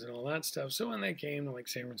buildings and all that stuff. So when they came to like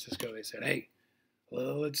San Francisco, they said, hey,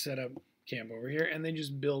 let's set up camp over here. And they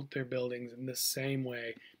just built their buildings in the same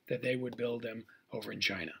way that they would build them over in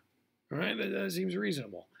China. All right, that seems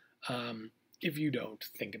reasonable. If you don't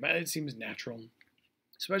think about it, it seems natural,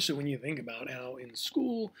 especially when you think about how in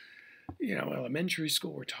school, elementary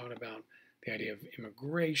school, we're taught about the idea of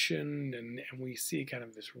immigration, and we see kind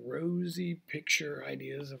of this rosy picture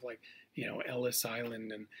ideas of like, Ellis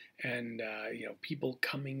Island and people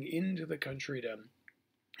coming into the country to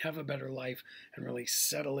have a better life and really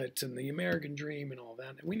settle it, and the American dream and all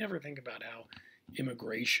that. And we never think about how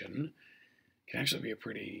immigration can actually be a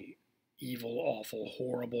pretty evil, awful,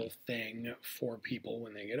 horrible thing for people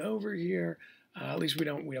when they get over here. At least we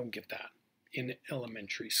don't get that in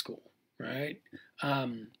elementary school, right?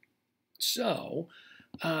 So,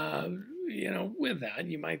 with that,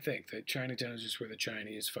 you might think that Chinatown is just where the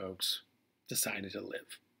Chinese folks decided to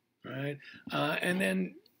live, right? And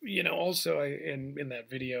then, also in that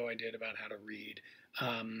video I did about how to read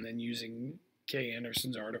and using Kay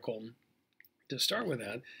Anderson's article to start with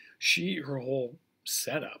that, her whole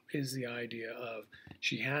setup is the idea of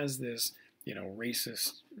she has this,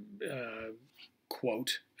 racist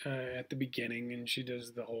quote at the beginning, and she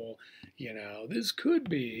does the whole, this could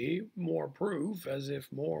be more proof, as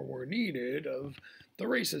if more were needed, of the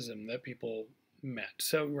racism that people met.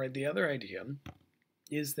 So, right, the other idea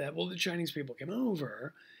is that, well, the Chinese people came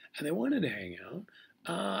over and they wanted to hang out,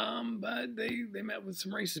 but they met with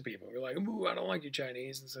some racist people. We're like, ooh, I don't like you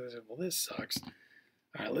Chinese. And so they said, well, this sucks.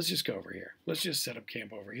 All right, let's just go over here. Let's just set up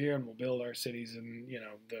camp over here, and we'll build our cities and,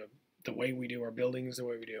 the way we do our buildings, the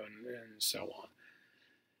way we do, and so on.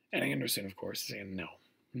 And Anderson, of course, is saying,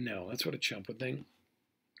 no, that's what a chump would think.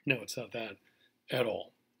 No, it's not that at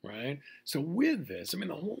all, right? So with this, the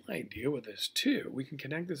whole idea with this, too, we can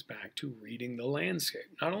connect this back to reading the landscape.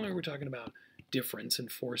 Not only are we talking about difference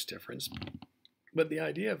and forced difference, but the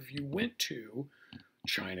idea of if you went to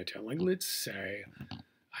Chinatown, like let's say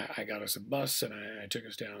I got us a bus and I took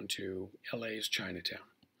us down to LA's Chinatown,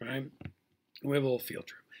 right? We have a little field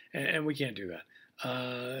trip, and we can't do that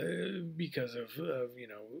because of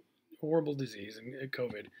horrible disease and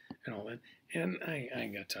COVID and all that. And I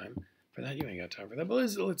ain't got time for that. You ain't got time for that. But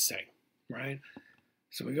let's say, right?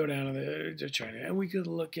 So we go down to China, and we could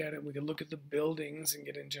look at it. We could look at the buildings and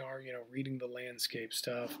get into our, reading the landscape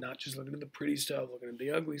stuff, not just looking at the pretty stuff, looking at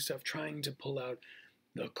the ugly stuff, trying to pull out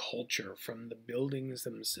the culture from the buildings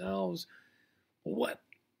themselves. What?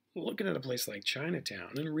 Looking at a place like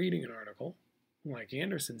Chinatown and reading an article like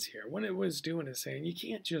Anderson's here, what it was doing is saying you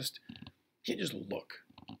can't just look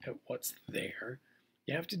at what's there.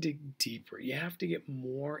 You have to dig deeper. You have to get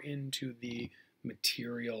more into the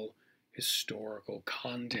material, historical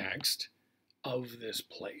context of this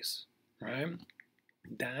place, right?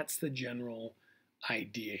 That's the general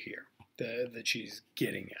idea here that she's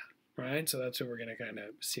getting at, right? So that's what we're going to kind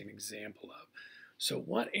of see an example of. So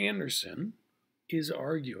what Anderson is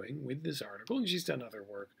arguing with this article, and she's done other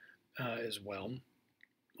work as well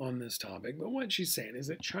on this topic, but what she's saying is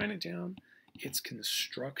that Chinatown, it's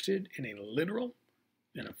constructed in a literal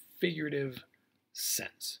and a figurative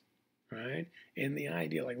sense, right? And the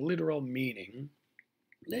idea, like literal meaning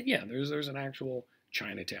that, yeah, there's an actual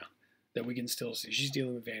Chinatown that we can still see. She's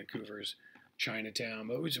dealing with Vancouver's Chinatown,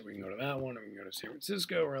 but we can go to that one, or we can go to San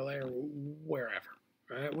Francisco or LA or wherever,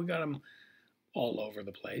 right? We got them all over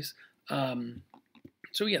the place.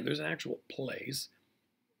 So yeah, there's an actual place,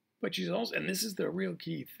 but she's also, and this is the real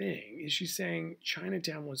key thing, is she's saying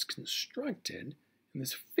Chinatown was constructed in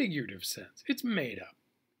this figurative sense. It's made up.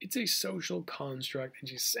 It's a social construct, and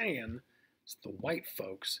she's saying it's the white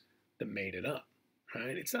folks that made it up,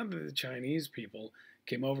 right? It's not that the Chinese people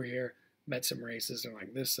came over here, met some racists, and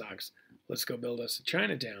like, this sucks, let's go build us a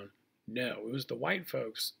Chinatown. No, it was the white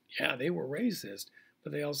folks. Yeah, they were racist,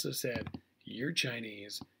 but they also said, you're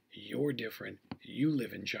Chinese, you're different, you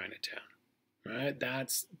live in Chinatown, right?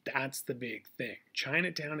 That's the big thing.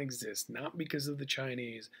 Chinatown exists not because of the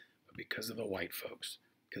Chinese, but because of the white folks.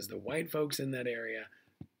 Because the white folks in that area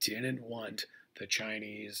didn't want the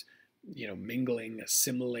Chinese, mingling,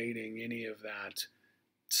 assimilating, any of that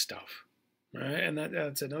stuff, right? And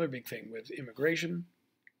that's another big thing with immigration.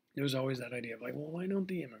 There was always that idea of like, well, why don't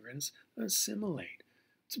the immigrants assimilate?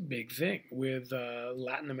 It's a big thing with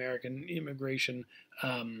Latin American immigration,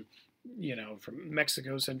 from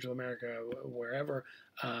Mexico, Central America, wherever,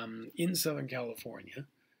 in Southern California.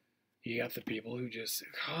 You got the people who just,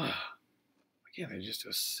 they just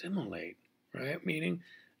assimilate, right? Meaning,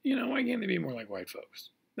 why can't they be more like white folks?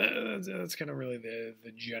 That's kind of really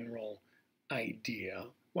the general idea.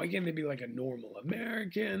 Why can't they be like a normal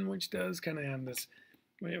American, which does kind of have this,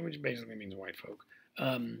 which basically means white folk,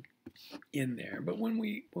 in there. But when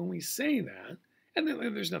we say that, and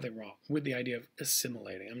there's nothing wrong with the idea of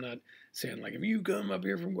assimilating. I'm not saying like if you come up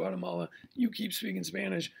here from Guatemala, you keep speaking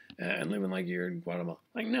Spanish and living like you're in Guatemala.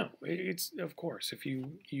 Like no, it's of course if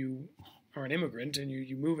you are an immigrant and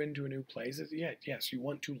you move into a new place, yes, you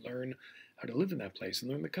want to learn how to live in that place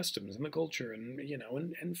and learn the customs and the culture and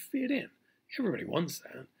and fit in. Everybody wants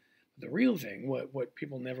that. But the real thing, what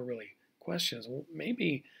people never really question is, well,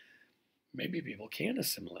 maybe people can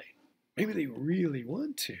assimilate. Maybe they really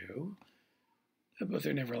want to, but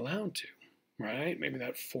they're never allowed to, right? Maybe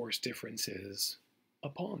that forced difference is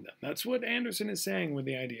upon them. That's what Anderson is saying with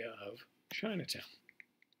the idea of Chinatown.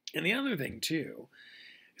 And the other thing, too,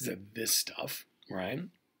 is that this stuff, right?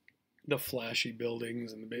 The flashy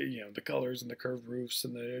buildings and the colors and the curved roofs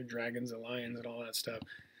and the dragons and lions and all that stuff.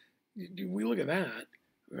 We look at that,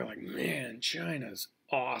 we're like, man, China's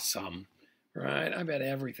awesome, right? I bet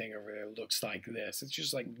everything over there looks like this. It's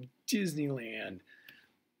just like Disneyland.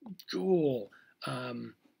 Cool.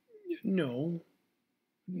 No,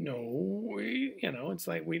 it's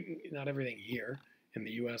like not everything here in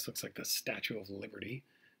the U.S. looks like the Statue of Liberty,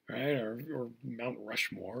 right? Or Mount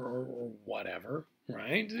Rushmore or whatever,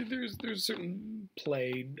 right? There's certain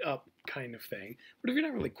played up kind of thing. But if you're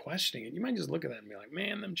not really questioning it, you might just look at that and be like,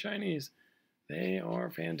 man, them Chinese, they are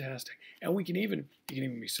fantastic. And you can even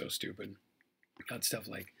be so stupid about stuff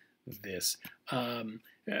like this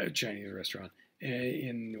Chinese restaurant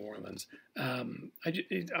in New Orleans. I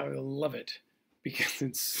love it because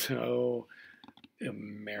it's so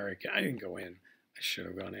American. I didn't go in. I should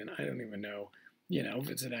have gone in. I don't even know, if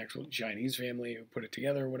it's an actual Chinese family who put it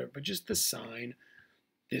together or whatever. But just the sign.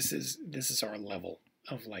 This is our level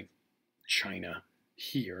of like China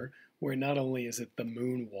here, where not only is it the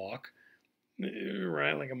moonwalk,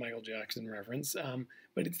 right, like a Michael Jackson reference,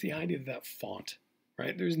 but it's the idea of that font,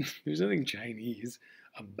 right? There's nothing Chinese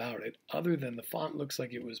about it other than the font looks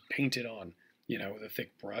like it was painted on, with a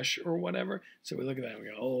thick brush or whatever. So we look at that and we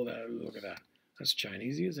go, oh, look at that. That's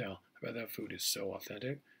Chinese as hell. I bet that food is so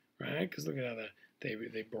authentic, right? Because look at how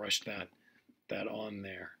they brushed that on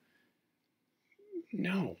there.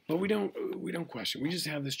 No, but we don't question. We just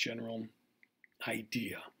have this general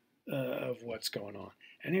idea of what's going on.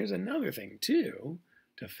 And here's another thing too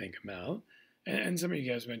to think about. And some of you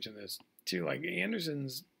guys mentioned this too. Like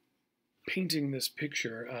Anderson's painting this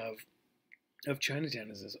picture of Chinatown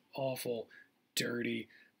as this awful, dirty,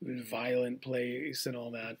 violent place and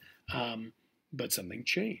all that. But something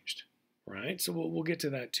changed, right? So we'll get to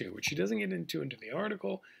that too, which she doesn't get into the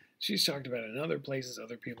article. She's talked about it in other places.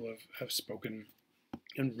 Other people have spoken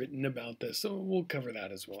and written about this. So we'll cover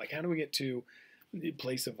that as well. Like, how do we get to the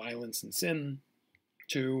place of violence and sin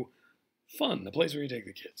to fun, the place where you take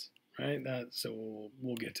the kids, right? So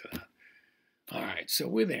we'll get to that. All right. So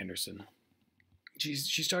with Anderson,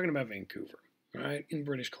 she's talking about Vancouver, right, in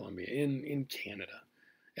British Columbia, in Canada,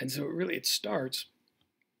 and so it starts.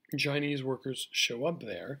 Chinese workers show up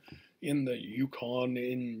there in the Yukon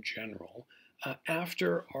in general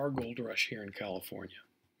after our gold rush here in California.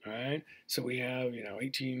 All right, so we have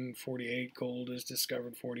 1848 gold is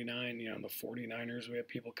discovered, 49. The 49ers, we have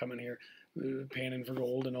people coming here panning for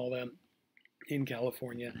gold and all that in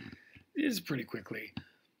California. Is pretty quickly,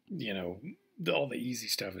 all the easy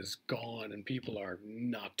stuff is gone and people are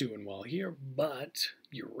not doing well here. But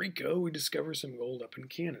eureka, we discover some gold up in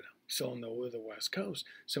Canada, so on the west coast.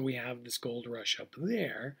 So we have this gold rush up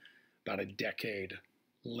there about a decade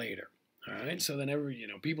later. All right, so then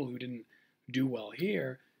people who didn't do well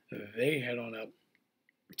here, they head on up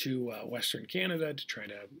to Western Canada to try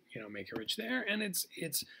to make it rich there, and it's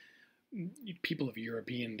people of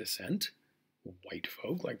European descent, white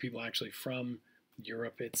folk, like people actually from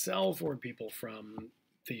Europe itself, or people from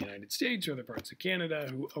the United States or other parts of Canada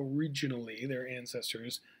who originally their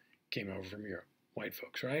ancestors came over from Europe, white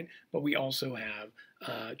folks, right? But we also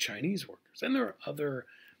have Chinese workers, and there are other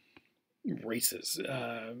races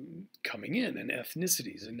coming in, and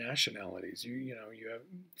ethnicities and nationalities. You have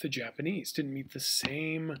the Japanese didn't meet the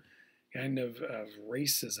same kind of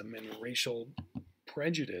racism and racial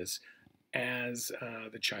prejudice as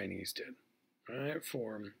the Chinese did, right?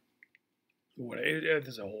 For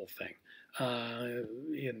there's a whole thing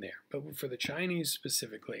in there, but for the Chinese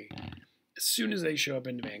specifically, as soon as they show up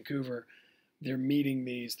into Vancouver, they're meeting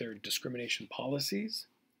their discrimination policies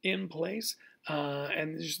in place.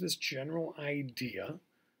 And there's this general idea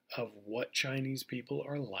of what Chinese people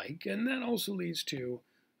are like, and that also leads to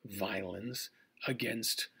violence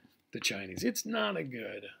against the Chinese. It's not a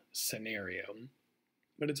good scenario,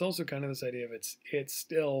 but it's also kind of this idea of it's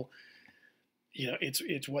still,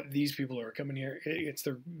 it's what these people who are coming here, it's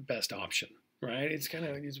their best option, right? It's kind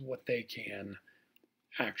of what they can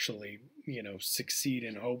actually, succeed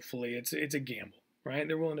in. Hopefully, it's a gamble. Right?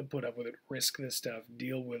 They're willing to put up with it, risk this stuff,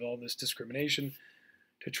 deal with all this discrimination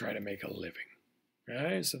to try to make a living.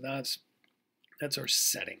 Right? So that's our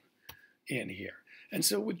setting in here. And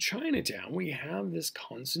so with Chinatown, we have this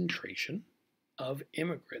concentration of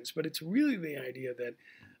immigrants, but it's really the idea that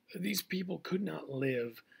these people could not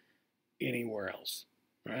live anywhere else.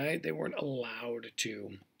 Right? They weren't allowed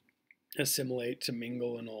to assimilate, to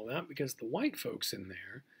mingle and all that, because the white folks in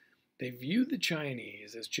there, they viewed the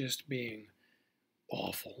Chinese as just being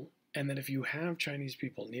awful, and that if you have Chinese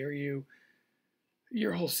people near you,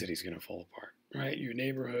 your whole city's going to fall apart, right? Your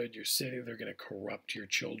neighborhood, your city, they're going to corrupt your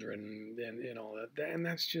children and all that. And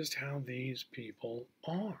that's just how these people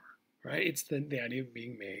are, right? It's the idea of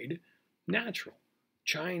being made natural.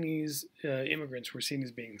 Chinese immigrants were seen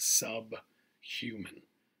as being subhuman.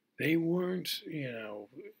 They weren't,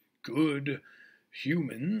 good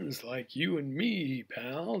humans like you and me,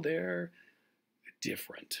 pal. They're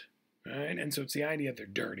different. Right? And so it's the idea they're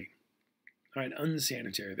dirty, right?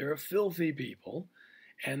 Unsanitary. They're a filthy people,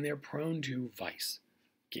 and they're prone to vice,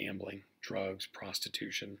 gambling, drugs,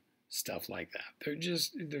 prostitution, stuff like that. They're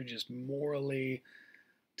just morally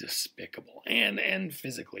despicable and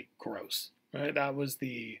physically gross, right? That was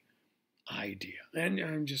the idea. And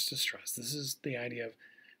I'm just to stress, this is the idea of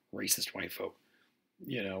racist white folk,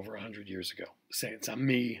 over 100 years ago. It's not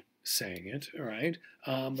me saying it, all right?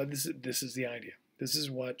 But this is the idea. This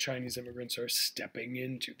is what Chinese immigrants are stepping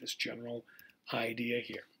into, this general idea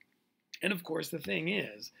here. And of course, the thing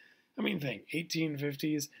is,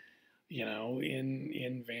 1850s,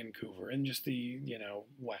 in Vancouver and just the,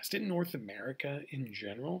 West, in North America in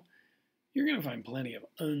general, you're going to find plenty of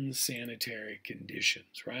unsanitary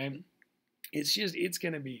conditions, right? It's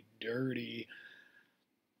going to be dirty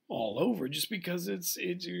all over just because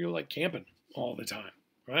you're like camping all the time.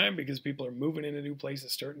 right? Because people are moving into new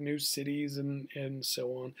places, starting new cities, and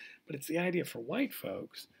so on. But it's the idea for white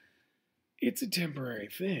folks, it's a temporary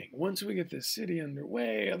thing. Once we get this city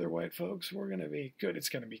underway, other white folks, we're going to be good. It's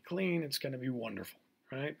going to be clean. It's going to be wonderful,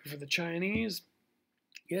 right? For the Chinese,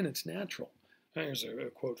 again, it's natural. Here's a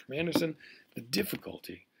quote from Anderson. The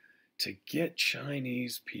difficulty to get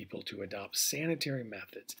Chinese people to adopt sanitary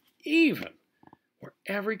methods, even where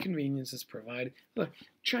every convenience is provided. Look,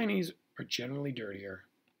 Chinese are generally dirtier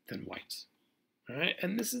than whites. All right,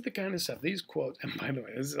 and this is the kind of stuff, these quotes, and by the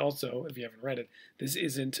way, this is also, if you haven't read it, this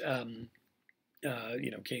isn't,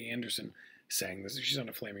 Kay Anderson saying this. She's on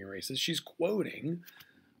a Flaming Racist. She's quoting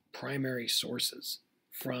primary sources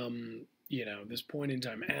from, this point in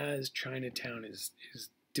time as Chinatown is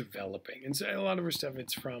developing. And so a lot of her stuff,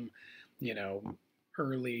 it's from,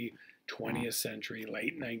 early 20th century,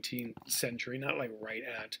 late 19th century, not like right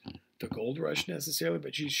at the gold rush necessarily,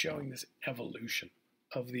 but she's showing this evolution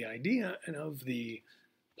of the idea and of the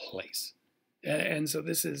place. And so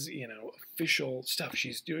this is, official stuff.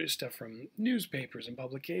 She's doing stuff from newspapers and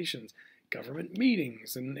publications, government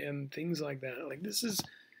meetings, and things like that. Like this is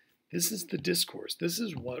the discourse. This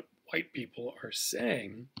is what white people are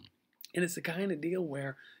saying. And it's the kind of deal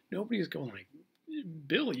where nobody's going like,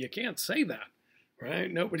 Bill, you can't say that,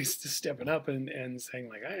 right? Nobody's just stepping up and saying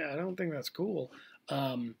like, I don't think that's cool.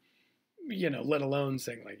 Let alone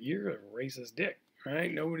saying like, you're a racist dick,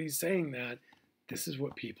 right? Nobody's saying that. This is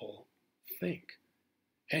what people think.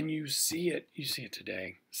 And you see it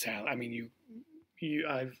today. I mean,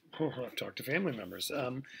 I've talked to family members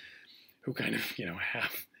who kind of,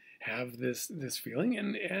 have this feeling,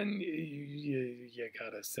 and you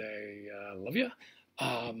gotta say, love you.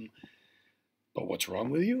 But what's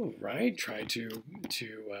wrong with you, right? Try to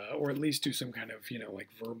or at least do some kind of, like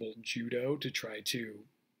verbal judo to try to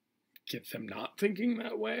get them not thinking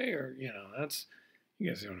that way, or, that's, you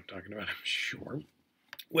guys know what I'm talking about, I'm sure.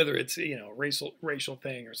 Whether it's, racial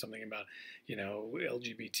thing or something about,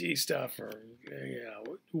 LGBT stuff or,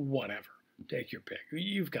 whatever. Take your pick.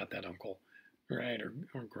 You've got that uncle, right?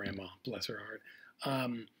 Or grandma, bless her heart.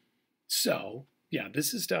 So, yeah,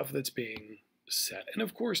 this is stuff that's being said. And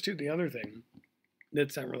of course, too, the other thing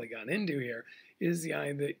that's not really gotten into here is the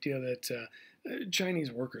idea that Chinese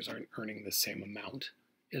workers aren't earning the same amount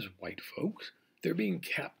as white folks. They're being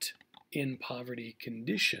kept in poverty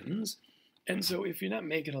conditions. And so if you're not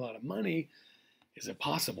making a lot of money, is it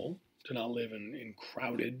possible to not live in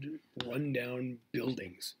crowded, rundown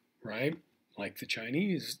buildings, right? Like the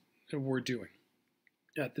Chinese were doing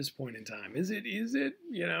at this point in time. Is it,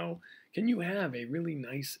 can you have a really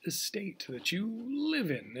nice estate that you live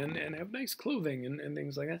in and have nice clothing and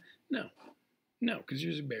things like that? No, because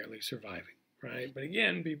you're just barely surviving, right? But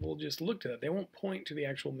again, people just look to that. They won't point to the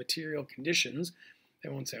actual material conditions. They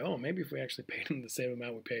won't say, oh, maybe if we actually paid them the same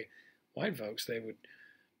amount we pay white folks, they would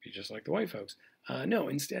be just like the white folks. No,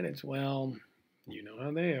 instead it's, well, you know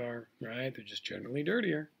how they are, right? They're just generally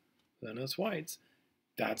dirtier than us whites.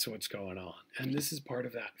 That's what's going on. And this is part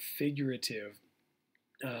of that figurative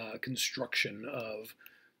construction of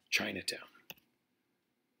Chinatown.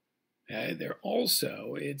 They're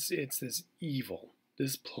also, it's this evil,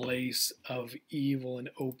 this place of evil, and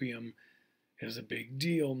opium is a big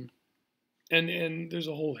deal. And there's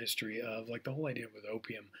a whole history of, like, the whole idea with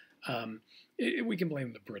opium. We can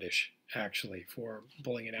blame the British, actually, for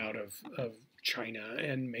pulling it out of China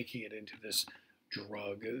and making it into this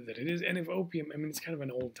drug that it is. And if opium, I mean, it's kind of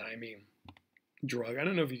an old-timey drug. I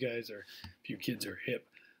don't know if you kids are hip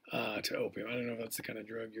to opium. I don't know if that's the kind of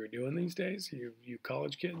drug you're doing these days, you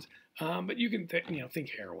college kids. But you can think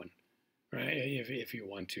heroin, right? If you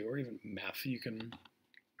want to, or even meth. You can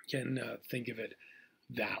think of it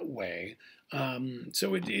that way.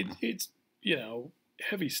 So it's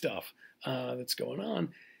heavy stuff that's going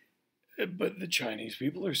on. But the Chinese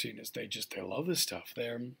people are seen as they love this stuff.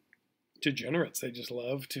 They're degenerates. They just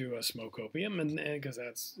love to smoke opium, and because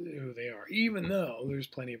that's who they are. Even though there's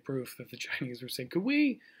plenty of proof that the Chinese were saying, could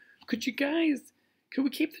we keep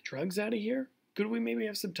the drugs out of here? Could we maybe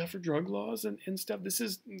have some tougher drug laws and stuff? This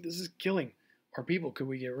is killing our people. Could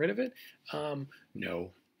we get rid of it?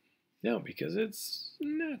 No, because it's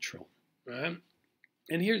natural, right?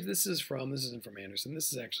 And this isn't from Anderson.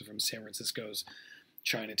 This is actually from San Francisco's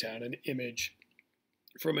Chinatown, an image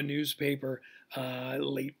from a newspaper,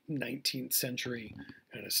 late 19th century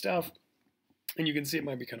kind of stuff. And you can see it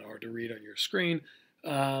might be kind of hard to read on your screen,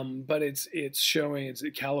 but it's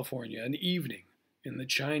California, an evening in the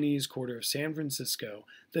Chinese quarter of San Francisco,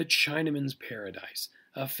 the Chinaman's Paradise,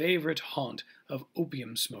 a favorite haunt of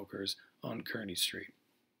opium smokers on Kearny Street.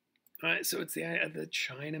 All right, so it's the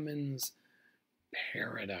Chinaman's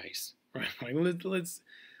Paradise, right? Like let's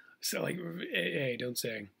so like hey, don't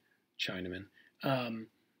say Chinaman. Um,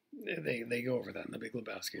 they go over that in The Big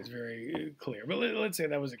Lebowski. It's very clear. But let's say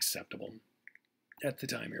that was acceptable at the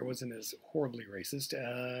time. It wasn't as horribly racist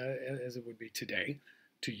as it would be today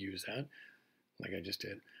to use that, like I just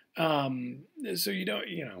did. So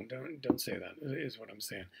don't say that is what I'm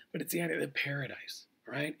saying. But it's the idea of paradise,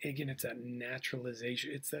 right? Again, it's that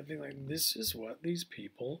naturalization. It's that thing like this is what these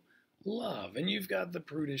people love, and you've got the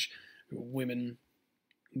prudish women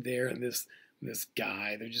there, and this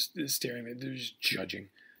guy. They're just staring. They're just judging.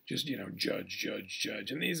 Just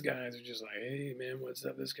judge, and these guys are just like, hey man, what's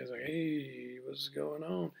up? This guy's like, hey, what's going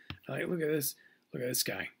on? Like, look at this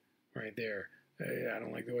guy right there. I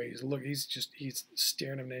don't like the way he's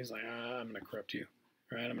staring at him. And he's like, I'm gonna corrupt you,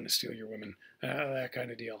 right? I'm gonna steal your women, that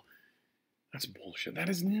kind of deal. That's bullshit. That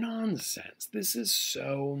is nonsense. This is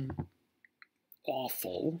so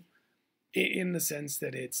awful in the sense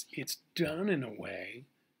that it's done in a way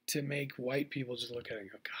to make white people just look at it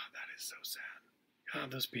and go, God, that is so sad. God,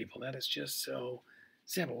 those people, that is just so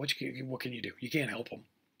sad. But what can you do? You can't help them,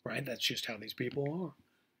 right? That's just how these people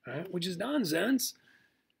are, right? Which is nonsense.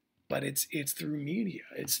 But it's through media.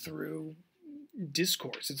 It's through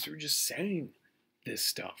discourse. It's through just saying this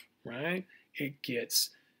stuff, right? It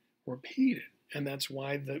gets repeated. And that's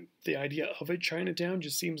why the idea of a Chinatown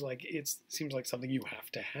just seems like something you have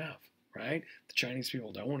to have, right? The Chinese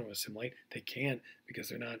people don't want to assimilate. They can't because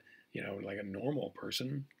they're not, like a normal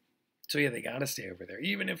person. So yeah, they got to stay over there.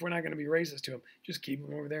 Even if we're not going to be racist to them, just keep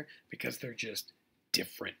them over there because they're just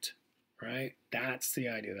different, right? That's the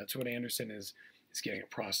idea. That's what Anderson is getting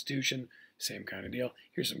at. Prostitution, same kind of deal.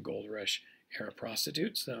 Here's some Gold Rush era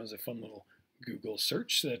prostitutes. That was a fun little Google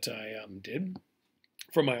search that I did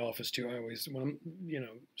from my office too. I always, when I'm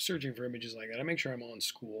searching for images like that, I make sure I'm on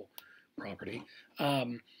school property. But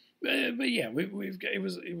yeah, we've got, it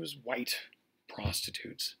was white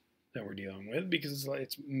prostitutes that we're dealing with because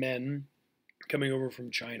it's men coming over from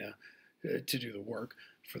China to do the work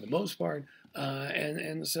for the most part,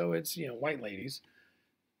 and so it's white ladies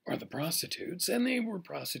are the prostitutes, and they were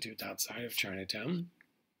prostitutes outside of Chinatown.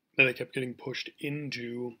 And they kept getting pushed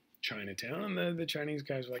into Chinatown, and the Chinese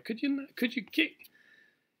guys were like, could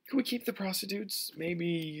we keep the prostitutes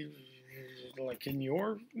maybe like in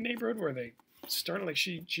your neighborhood where they started? Like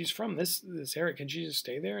she's from this area. Can she just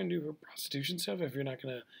stay there and do her prostitution stuff if you're not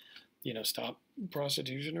gonna stop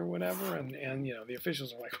prostitution or whatever? And the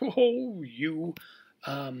officials are like, oh, you,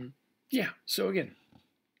 yeah. So again,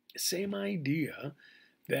 same idea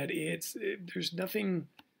that there's nothing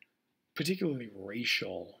particularly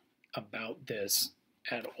racial about this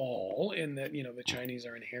at all, in that the Chinese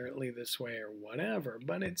are inherently this way or whatever,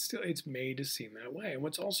 but it's made to seem that way. And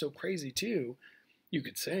what's also crazy too, you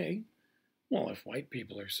could say, well, if white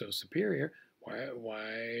people are so superior,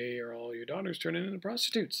 why are all your daughters turning into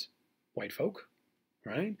prostitutes? White folk,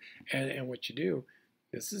 right? And what you do,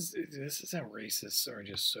 this is how racists are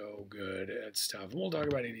just so good at stuff. And we'll talk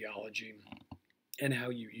about ideology and how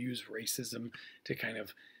you use racism to kind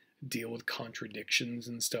of deal with contradictions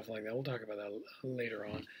and stuff like that. We'll talk about that later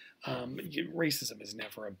on. Racism is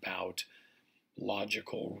never about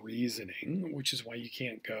logical reasoning, which is why you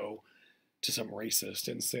can't go to some racist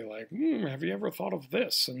and say like, have you ever thought of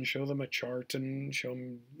this? And show them a chart and show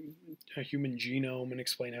them a human genome and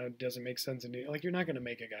explain how it doesn't make sense. And like, you're not going to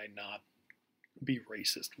make a guy not be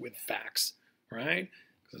racist with facts, right?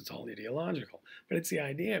 Because it's all ideological. But it's the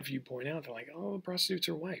idea, if you point out, they're like, oh, the prostitutes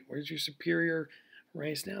are white. Where's your superior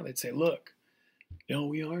race now? They'd say, look,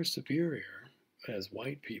 we are superior as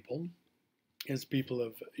white people, as people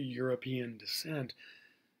of European descent.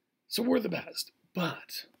 So we're the best.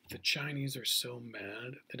 But the Chinese are so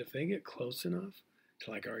mad that if they get close enough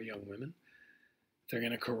to like our young women, they're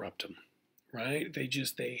going to corrupt them, right?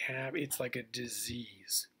 It's like a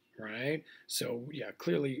disease, right? So yeah,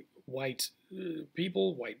 clearly white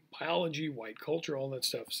people, white biology, white culture, all that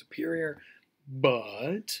stuff, superior.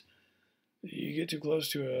 But you get too close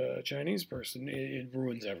to a Chinese person, it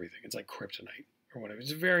ruins everything. It's like kryptonite or whatever.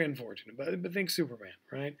 It's very unfortunate. But think Superman,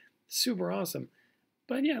 right? Super awesome.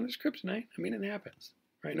 But yeah, there's kryptonite. I mean, it happens,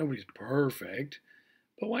 right? Nobody's perfect.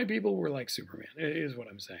 But white people were like Superman, is what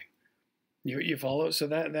I'm saying. You follow? So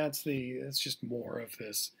that's just more of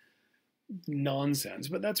this nonsense.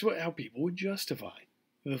 But that's how people would justify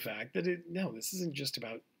the fact that this isn't just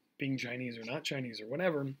about being Chinese or not Chinese or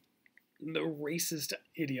whatever. The racist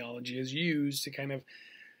ideology is used to kind of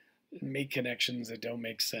make connections that don't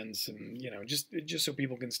make sense, and just so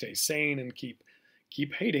people can stay sane and keep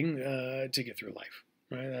hating to get through life,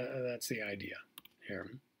 right? That's the idea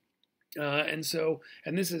here. And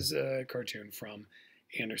this is a cartoon from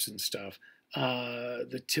Anderson's stuff.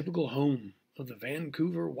 the typical home of the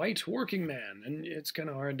Vancouver white working man. And it's kind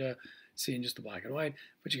of hard to see in just the black and white,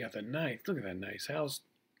 but you got the nice, look at that nice house.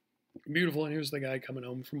 Beautiful. And here's the guy coming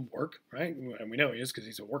home from work, right? And we know he is because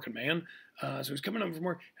he's a working man. So he's coming home from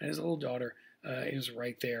work, and his little daughter is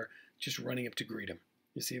right there just running up to greet him.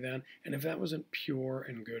 You see that? And if that wasn't pure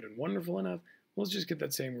and good and wonderful enough, well, let's just get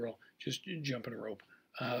that same girl just jumping a rope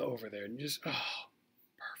over there. And just, oh,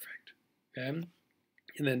 perfect. Okay?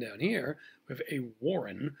 And then down here, we have a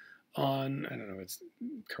Warren on, I don't know, it's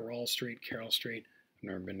Carroll Street. I've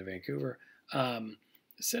never been to Vancouver.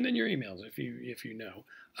 Send in your emails if you know.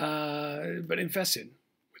 But infested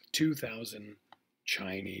with 2,000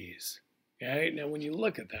 Chinese. Okay? Now, when you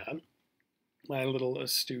look at that, my little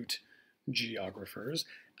astute geographers,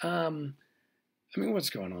 I mean, what's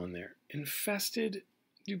going on there? Infested?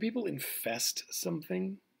 Do people infest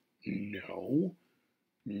something? No.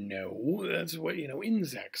 No, that's what,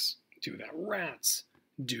 insects do that. Rats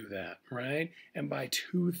do that, right? And by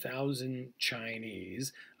 2,000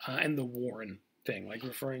 Chinese, and the Warren thing, like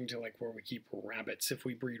referring to like where we keep rabbits, if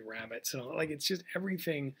we breed rabbits, and like it's just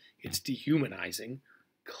everything, it's dehumanizing,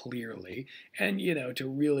 clearly. And, to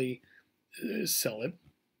really sell it,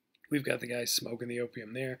 we've got the guy smoking the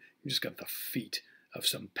opium there. You just got the feet of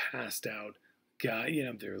some passed out guy.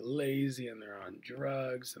 They're lazy and they're on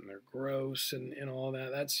drugs and they're gross and all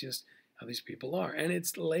that. That's just how these people are. And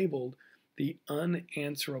it's labeled the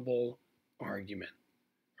unanswerable argument,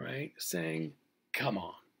 right? Saying, come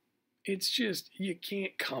on. It's just, you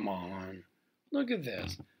can't, come on. Look at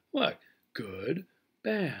this. Look, good,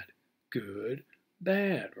 bad,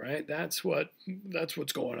 right? That's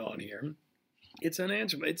what's going on here. It's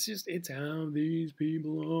unanswerable. It's how these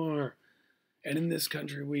people are. And in this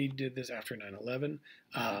country, we did this after 9/11.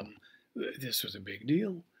 This was a big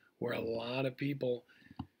deal, where a lot of people,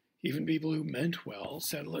 even people who meant well,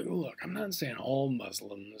 said, look, I'm not saying all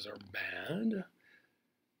Muslims are bad,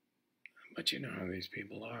 but you know how these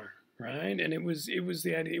people are, right? And it was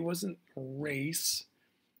the idea, it wasn't race,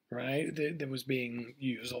 right, that was being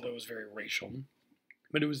used, although it was very racial,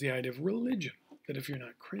 but it was the idea of religion, that if you're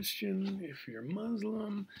not Christian, if you're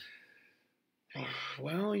Muslim,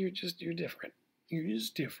 well, you're different. You're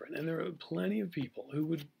just different. And there are plenty of people who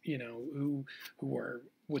would,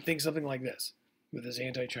 would think something like this, with this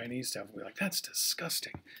anti-Chinese stuff, and be like, that's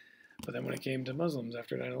disgusting. But then when it came to Muslims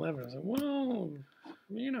after 9/11, I was like, well,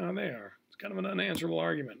 you know how they are. It's kind of an unanswerable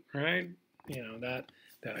argument, right? That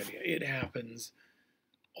idea. It happens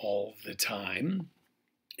all the time.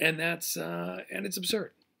 And that's, and it's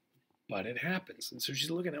absurd. But it happens. And so she's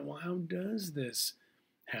looking at, well, how does this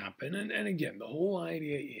happen? And again, the whole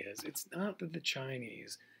idea is, it's not that the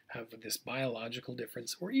Chinese have this biological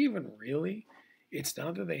difference, or even really, it's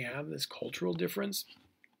not that they have this cultural difference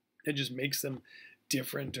that just makes them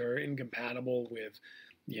different or incompatible with,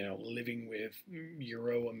 living with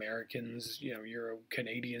Euro-Americans,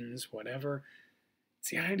 Euro-Canadians, whatever. It's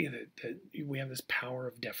the idea that we have this power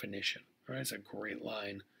of definition, right? It's a great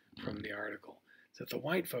line from the article. It's that the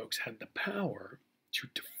white folks had the power to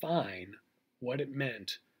define what it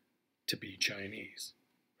meant to be Chinese,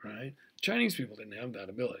 right? Chinese people didn't have that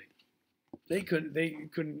ability. They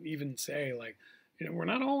couldn't even say, like, we're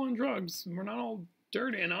not all on drugs, we're not all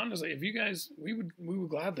dirty. And honestly, if you guys, we would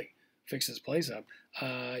gladly fix this place up.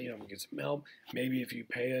 We get some help. Maybe if you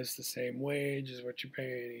pay us the same wage as what you're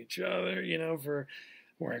paying each other,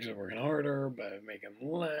 we're actually working harder, but make them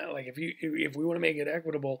less. Like if we want to make it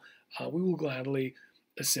equitable, we will gladly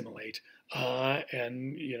assimilate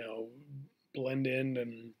and blend in,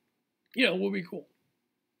 and we'll be cool.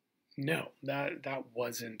 No, that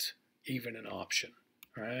wasn't even an option,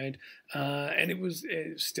 right? And it was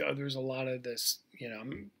still, there's a lot of this.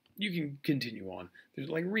 You can continue on. There's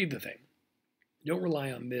read the thing. Don't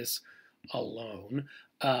rely on this alone.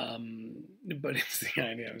 But it's the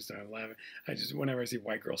idea. I'm starting laughing. Whenever I see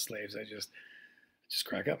white girl slaves, I just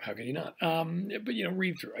crack up. How can you not? But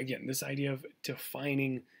read through again this idea of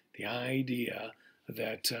defining the idea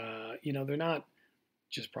that they're not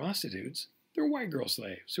just prostitutes. They're white girl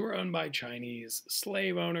slaves who are owned by Chinese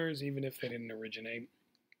slave owners, even if they didn't originate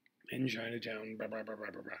in Chinatown. Blah blah blah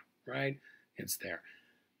blah blah blah. Right? It's there.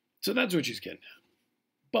 So that's what she's getting at.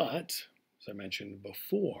 But as I mentioned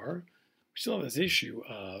before, we still have this issue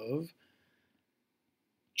of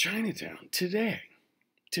Chinatown today.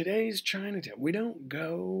 Today's Chinatown. We don't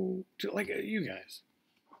go to, you guys,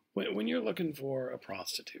 when you're looking for a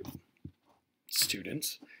prostitute,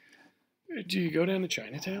 students, do you go down to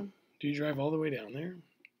Chinatown? Do you drive all the way down there?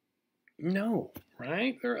 No,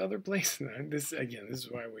 right? There are other places. This is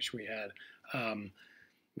why I wish we had,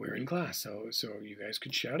 we're in class, so you guys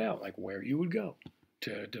could shout out, where you would go.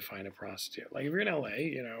 to define a prostitute. Like if you're in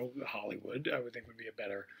LA, Hollywood, I would think would be a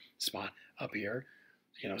better spot. Up here,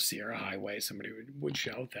 Sierra Highway, somebody would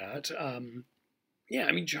shout that. Yeah,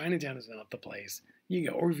 I mean, Chinatown is not the place you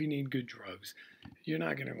go. Or if you need good drugs, you're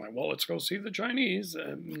not going to be like, well, let's go see the Chinese.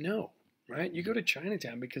 No, right? You go to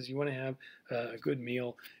Chinatown because you want to have a good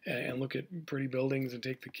meal and look at pretty buildings and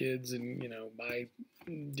take the kids and, buy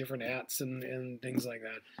different hats and things like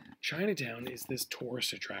that. Chinatown is this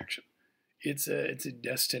tourist attraction. It's a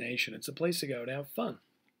destination. It's a place to go to have fun.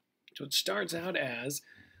 So it starts out as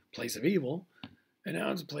a place of evil, and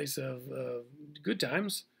now it's a place of good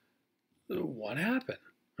times. What happened?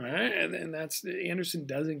 Right? And that's Anderson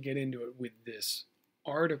doesn't get into it with this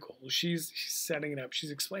article. She's setting it up.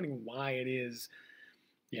 She's explaining why it is,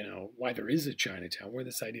 why there is a Chinatown, where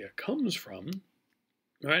this idea comes from,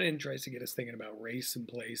 right? And tries to get us thinking about race and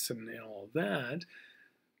place and all of that.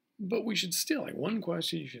 But we should still, one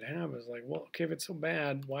question you should have is like, well, okay, if it's so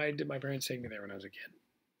bad, why did my parents take me there when I was a kid?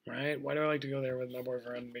 Right? Why do I like to go there with my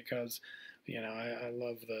boyfriend? Because, I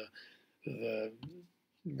love the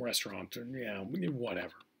restaurant or,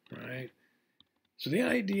 whatever, right? So the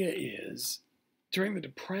idea is during the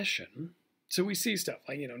Depression, so we see stuff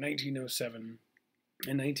like, 1907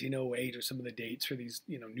 and 1908 are some of the dates for these,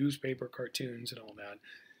 newspaper cartoons and all that.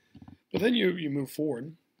 But then you move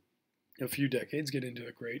forward a few decades, get into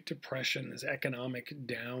the Great Depression, this economic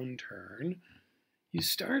downturn. You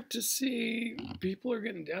start to see people are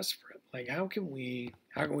getting desperate. Like, how can we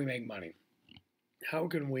make money? How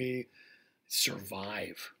can we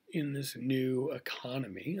survive in this new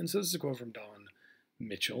economy? And so this is a quote from Don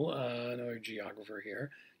Mitchell, another geographer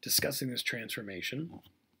here, discussing this transformation.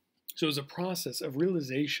 So it was a process of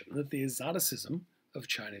realization that the exoticism of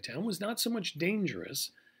Chinatown was not so much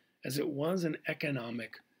dangerous as it was an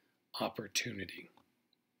economic opportunity.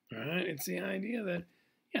 Right? It's the idea that,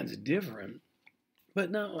 it's different,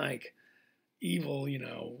 but not like evil,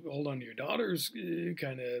 hold on to your daughters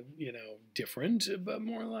kind of, different, but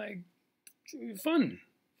more like fun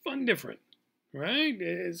different, right?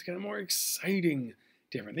 It's kind of more exciting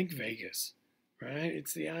different. Think Vegas, right?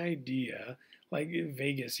 It's the idea, like in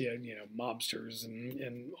Vegas, you had, mobsters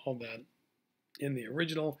and all that in the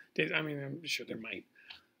original days. I mean, I'm sure there might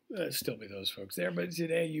still be those folks there, but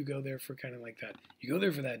today you go there for kind of like that. You go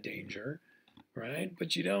there for that danger, right?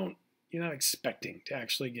 But you're not expecting to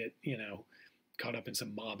actually get, caught up in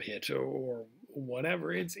some mob hit or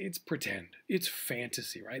whatever. It's pretend. It's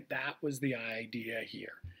fantasy, right? That was the idea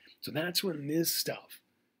here. So that's when this stuff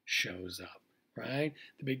shows up, right?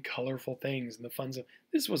 The big colorful things and the fun stuff.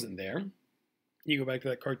 This wasn't there. You go back to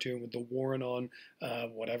that cartoon with the Warren on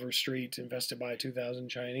whatever street invested by 2,000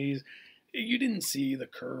 Chinese. You didn't see the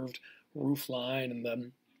curved roof line and the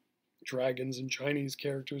dragons and Chinese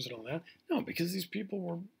characters and all that. No, because these people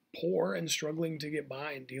were poor and struggling to get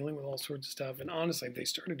by and dealing with all sorts of stuff. And honestly, if they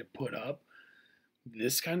started to put up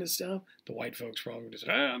this kind of stuff, the white folks probably would have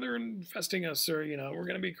said, they're infesting us, or, we're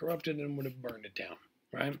going to be corrupted, and would have burned it down,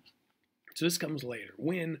 right? So this comes later,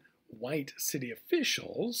 when white city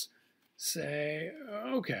officials say,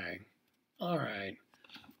 okay, all right,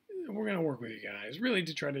 we're going to work with you guys, really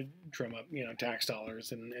to try to drum up, tax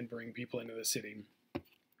dollars and bring people into the city,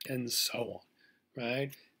 and so on,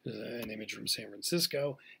 right? There's an image from San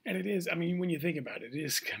Francisco, and it is, I mean, when you think about it, it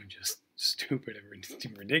is kind of just stupid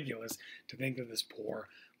and ridiculous to think that this poor,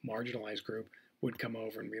 marginalized group would come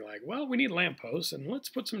over and be like, well, we need lampposts, and let's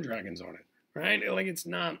put some dragons on it, right? Like, it's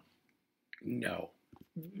not, no.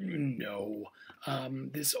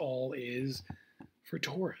 This all is for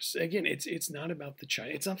tourists. Again, it's not about the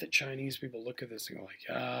Chinese. It's not that Chinese people look at this and go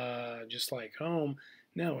like, just like home.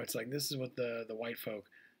 No, it's like, this is what the white folk,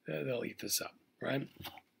 they'll eat this up, right?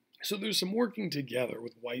 So there's some working together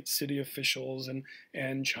with white city officials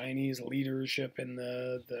and Chinese leadership in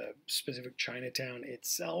the specific Chinatown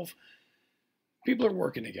itself. People are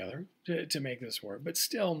working together to make this work, but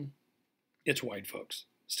still, it's white folks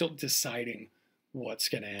still deciding what's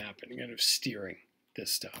going to happen, kind of steering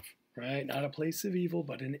this stuff, right? Not a place of evil,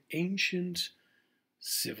 but an ancient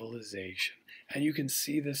civilization. And you can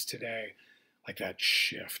see this today, like that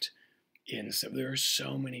shift in stuff. There are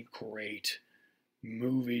so many great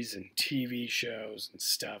movies and TV shows and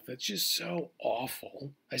stuff that's just so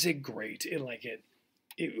awful. I say great,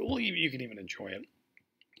 well, you can even enjoy it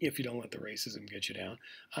if you don't let the racism get you down.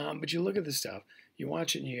 But you look at this stuff, you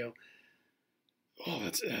watch it and you go, oh,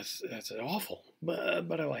 that's awful,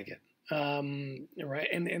 but I like it, right?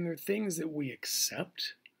 And there are things that we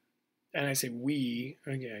accept, and I say we.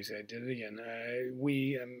 Okay, I did it again.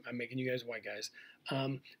 I'm making you guys white guys,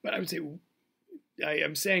 but I would say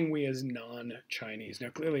I'm saying we as non-Chinese. Now,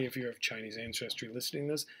 clearly, if you're of Chinese ancestry listening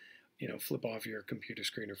to this, flip off your computer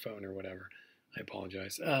screen or phone or whatever. I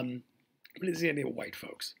apologize. But it's the idea of white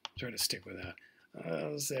folks. I'm trying to stick with that.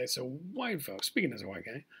 I'll say, so white folks, speaking as a white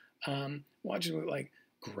guy, watching like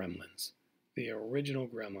Gremlins, the original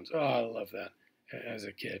Gremlins. Oh, I love that as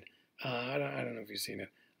a kid. I don't know if you've seen it.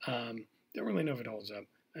 Don't really know if it holds up.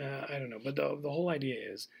 I don't know. But the whole idea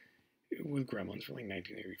is, with Gremlins from like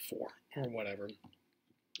 1984 or whatever,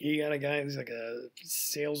 you got a guy who's like a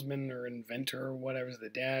salesman or inventor or whatever's the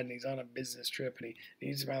dad, and he's on a business trip, and he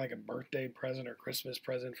needs to buy like a birthday present or Christmas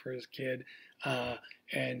present for his kid,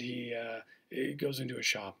 and he goes into a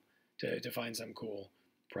shop to find some cool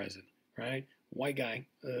present, right? White guy,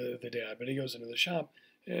 the dad, but he goes into the shop.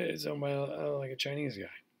 It's owned by like a Chinese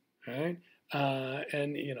guy, right?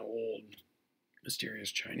 And old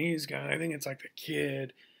mysterious Chinese guy. I think it's like the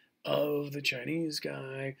kid of the Chinese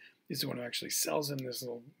guy is the one who actually sells him this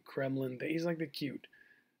little gremlin thing. He's like the cute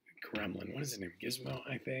gremlin. What is his name? Gizmo,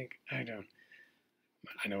 I think. I know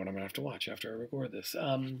what I'm gonna have to watch after I record this.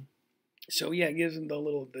 So yeah, it gives him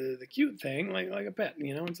the cute thing, like a pet.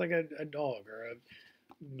 It's like a dog or a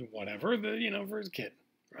whatever. For his kid,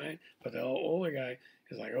 right? But the older guy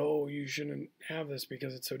is like, oh, you shouldn't have this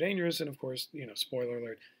because it's so dangerous. And of course, spoiler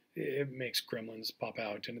alert, it makes gremlins pop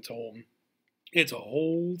out, and it's a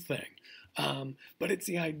whole thing. But it's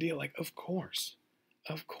the idea, like, of course,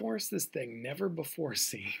 this thing never before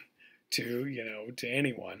seen to to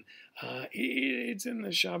anyone. It's in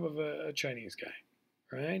the shop of a Chinese guy,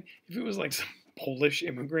 right? If it was like some Polish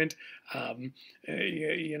immigrant, there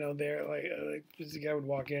like this guy would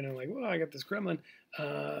walk in and like, well, I got this gremlin.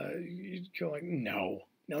 You'd go like, no,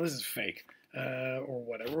 this is fake, or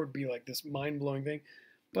whatever. It would be like this mind-blowing thing.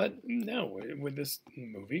 But no, with this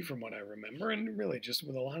movie, from what I remember, and really just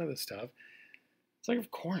with a lot of this stuff, it's like, of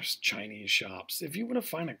course, Chinese shops. If you want to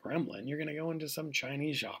find a gremlin, you're going to go into some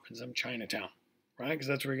Chinese shop in some Chinatown, right? Because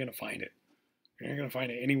that's where you're going to find it. You're not going to find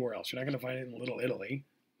it anywhere else. You're not going to find it in Little Italy.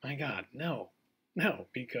 My God, no,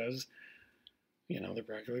 because they're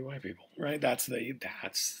practically white people, right? That's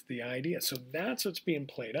the idea. So that's what's being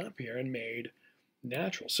played up here and made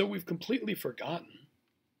natural. So we've completely forgotten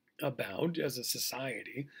about, as a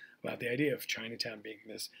society, about the idea of Chinatown being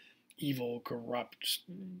this evil, corrupt,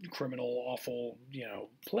 criminal, awful,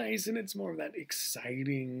 place, and it's more of that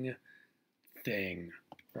exciting thing,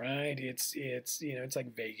 right? It's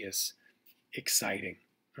like Vegas, exciting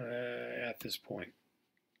at this point.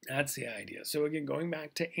 That's the idea. So again, going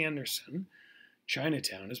back to Anderson,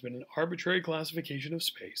 Chinatown has been an arbitrary classification of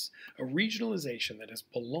space, a regionalization that has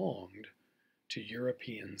belonged to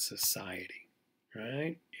European society.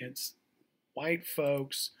 Right? It's white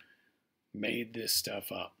folks made this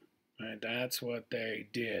stuff up. Right? That's what they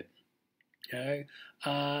did. Okay?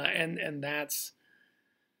 And that's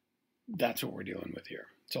what we're dealing with here.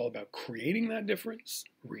 It's all about creating that difference,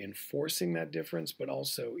 reinforcing that difference, but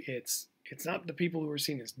also it's not the people who are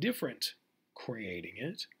seen as different creating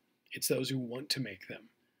it. It's those who want to make them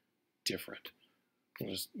different. We'll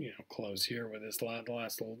just close here with this the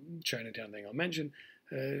last little Chinatown thing I'll mention.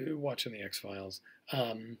 Watching the X-Files,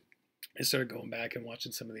 I started going back and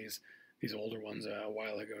watching some of these older ones a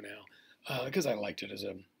while ago now, because I liked it as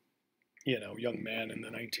a young man in the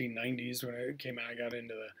 1990s when it came out. I got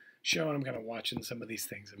into the show, and I'm kind of watching some of these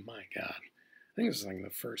things, and my God, I think this is like the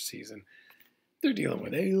first season. They're dealing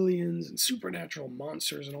with aliens and supernatural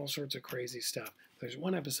monsters and all sorts of crazy stuff. There's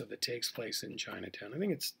one episode that takes place in Chinatown. I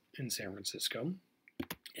think it's in San Francisco,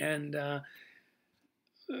 and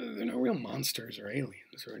there are no real monsters or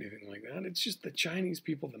aliens or anything like that. It's just the Chinese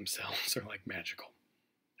people themselves are like magical.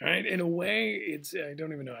 All right? In a way, I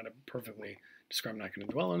don't even know how to perfectly describe. I'm not going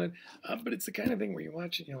to dwell on it. But it's the kind of thing where you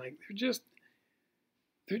watch it and you're like,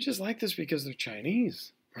 they're just like this because they're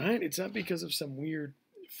Chinese, right? It's not because of some weird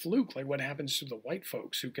fluke like what happens to the white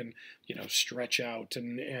folks who can, stretch out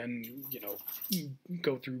and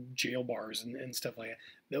go through jail bars and stuff like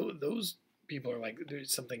that. Those people are like,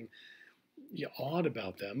 there's something odd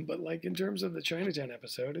about them, but like in terms of the Chinatown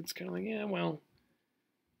episode, it's kind of like, yeah, well,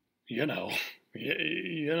 you know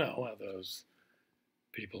how those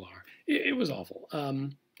people are. It was awful,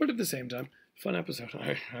 but at the same time, fun episode.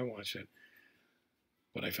 I watched it,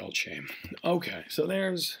 but I felt shame. Okay, so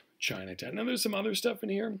there's Chinatown. Now there's some other stuff in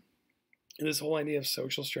here. This whole idea of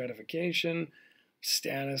social stratification,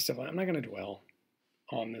 status stuff. I'm not going to dwell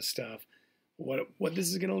on this stuff. What this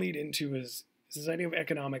is going to lead into is this idea of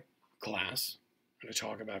economic class. I'm going to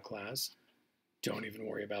talk about class. Don't even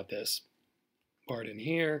worry about this part in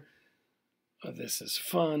here. This is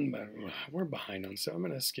fun, but we're behind on, so I'm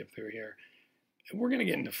going to skip through here. We're going to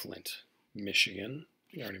get into Flint, Michigan.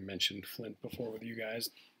 I already mentioned Flint before with you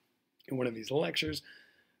guys in one of these lectures.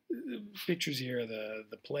 pictures here of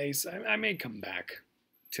the place. I may come back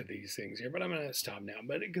to these things here, but I'm going to stop now.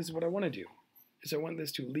 But because what I want to do is I want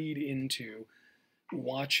this to lead into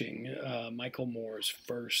watching Michael Moore's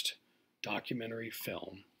first documentary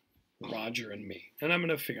film, Roger and Me. And I'm going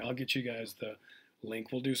to figure, I'll get you guys the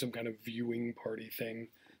link. We'll do some kind of viewing party thing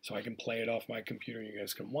so I can play it off my computer and you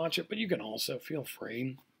guys can watch it. But you can also feel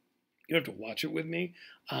free. You don't have to watch it with me.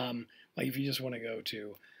 Like if you just want to go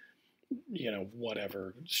to,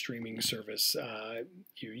 whatever streaming service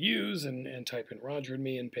you use and type in Roger and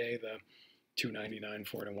Me and pay the $2.99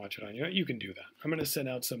 for it and watch it on you can do that. I'm going to send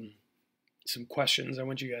out some questions I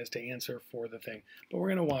want you guys to answer for the thing, but we're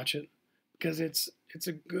going to watch it because it's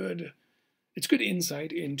good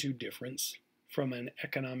insight into difference from an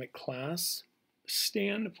economic class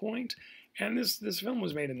standpoint. And this film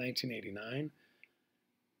was made in 1989.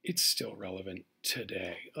 It's still relevant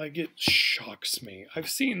today. Like, it shocks me. I've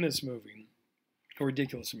seen this movie a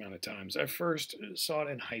ridiculous amount of times. I first saw it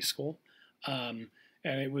in high school, and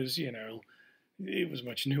it was, it was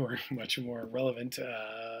much newer, much more relevant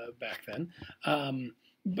back then.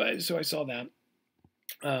 But so I saw that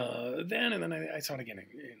then, and then I saw it again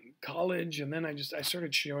in college, and then I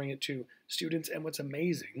started showing it to students. And what's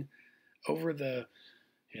amazing, over the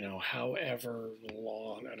however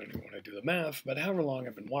long, I don't even want to do the math, but however long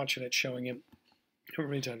I've been watching it, showing it,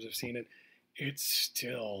 however many times I've seen it, it's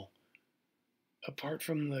still, apart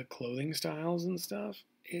from the clothing styles and stuff,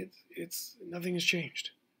 it's nothing has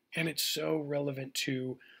changed. And it's so relevant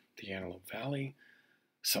to the Antelope Valley,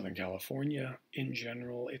 Southern California in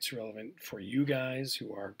general. It's relevant for you guys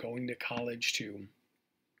who are going to college to,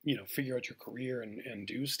 figure out your career and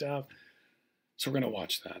do stuff. So we're going to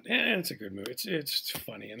watch that. And it's a good movie. It's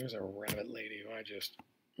funny. And there's a rabbit lady who I just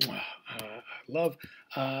love.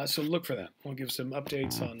 So look for that. We'll give some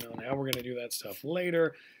updates on how we're going to do that stuff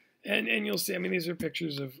later. And you'll see, these are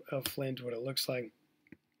pictures of Flint, what it looks like.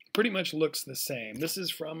 Pretty much looks the same. This is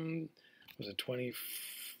from, was it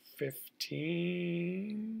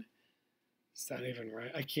 2015? It's not even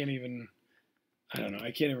right. I don't know.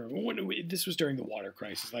 I can't even remember. This was during the water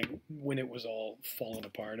crisis, like when it was all falling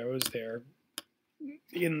apart. I was there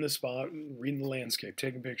in the spot, reading the landscape,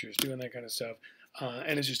 taking pictures, doing that kind of stuff.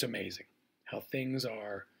 And it's just amazing how things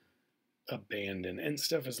are abandoned. And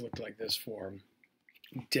stuff has looked like this for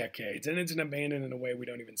decades. And it's an abandoned in a way we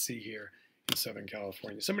don't even see here in Southern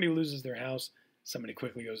California. Somebody loses their house, somebody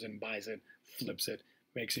quickly goes in, buys it, flips it,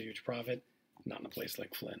 makes a huge profit. Not in a place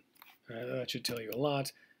like Flint. That should tell you a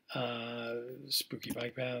lot. Spooky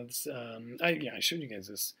bike paths. I showed you guys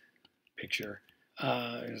this picture.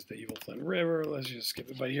 Here's the evil Flint River. Let's just skip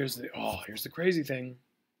it. But here's the crazy thing.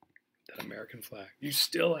 That American flag. You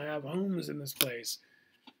still have homes in this place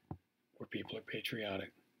where people are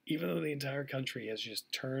patriotic. Even though the entire country has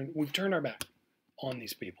just we've turned our back on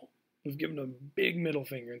these people. We've given them a big middle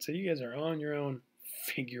finger and said, you guys are on your own,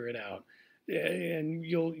 figure it out. And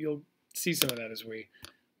you'll see some of that as we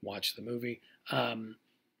watch the movie.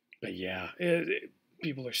 But yeah,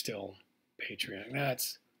 people are still patriotic.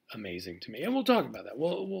 That's amazing to me. And we'll talk about that.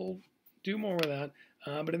 We'll do more with that.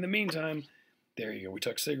 But in the meantime, there you go. We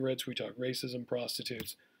talk cigarettes, we talk racism,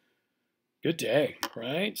 prostitutes. Good day,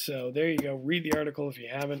 right? So there you go. Read the article if you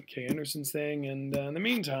haven't, Kay Anderson's thing. And in the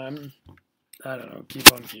meantime, I don't know, keep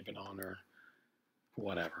on keeping on or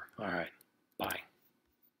whatever. All right.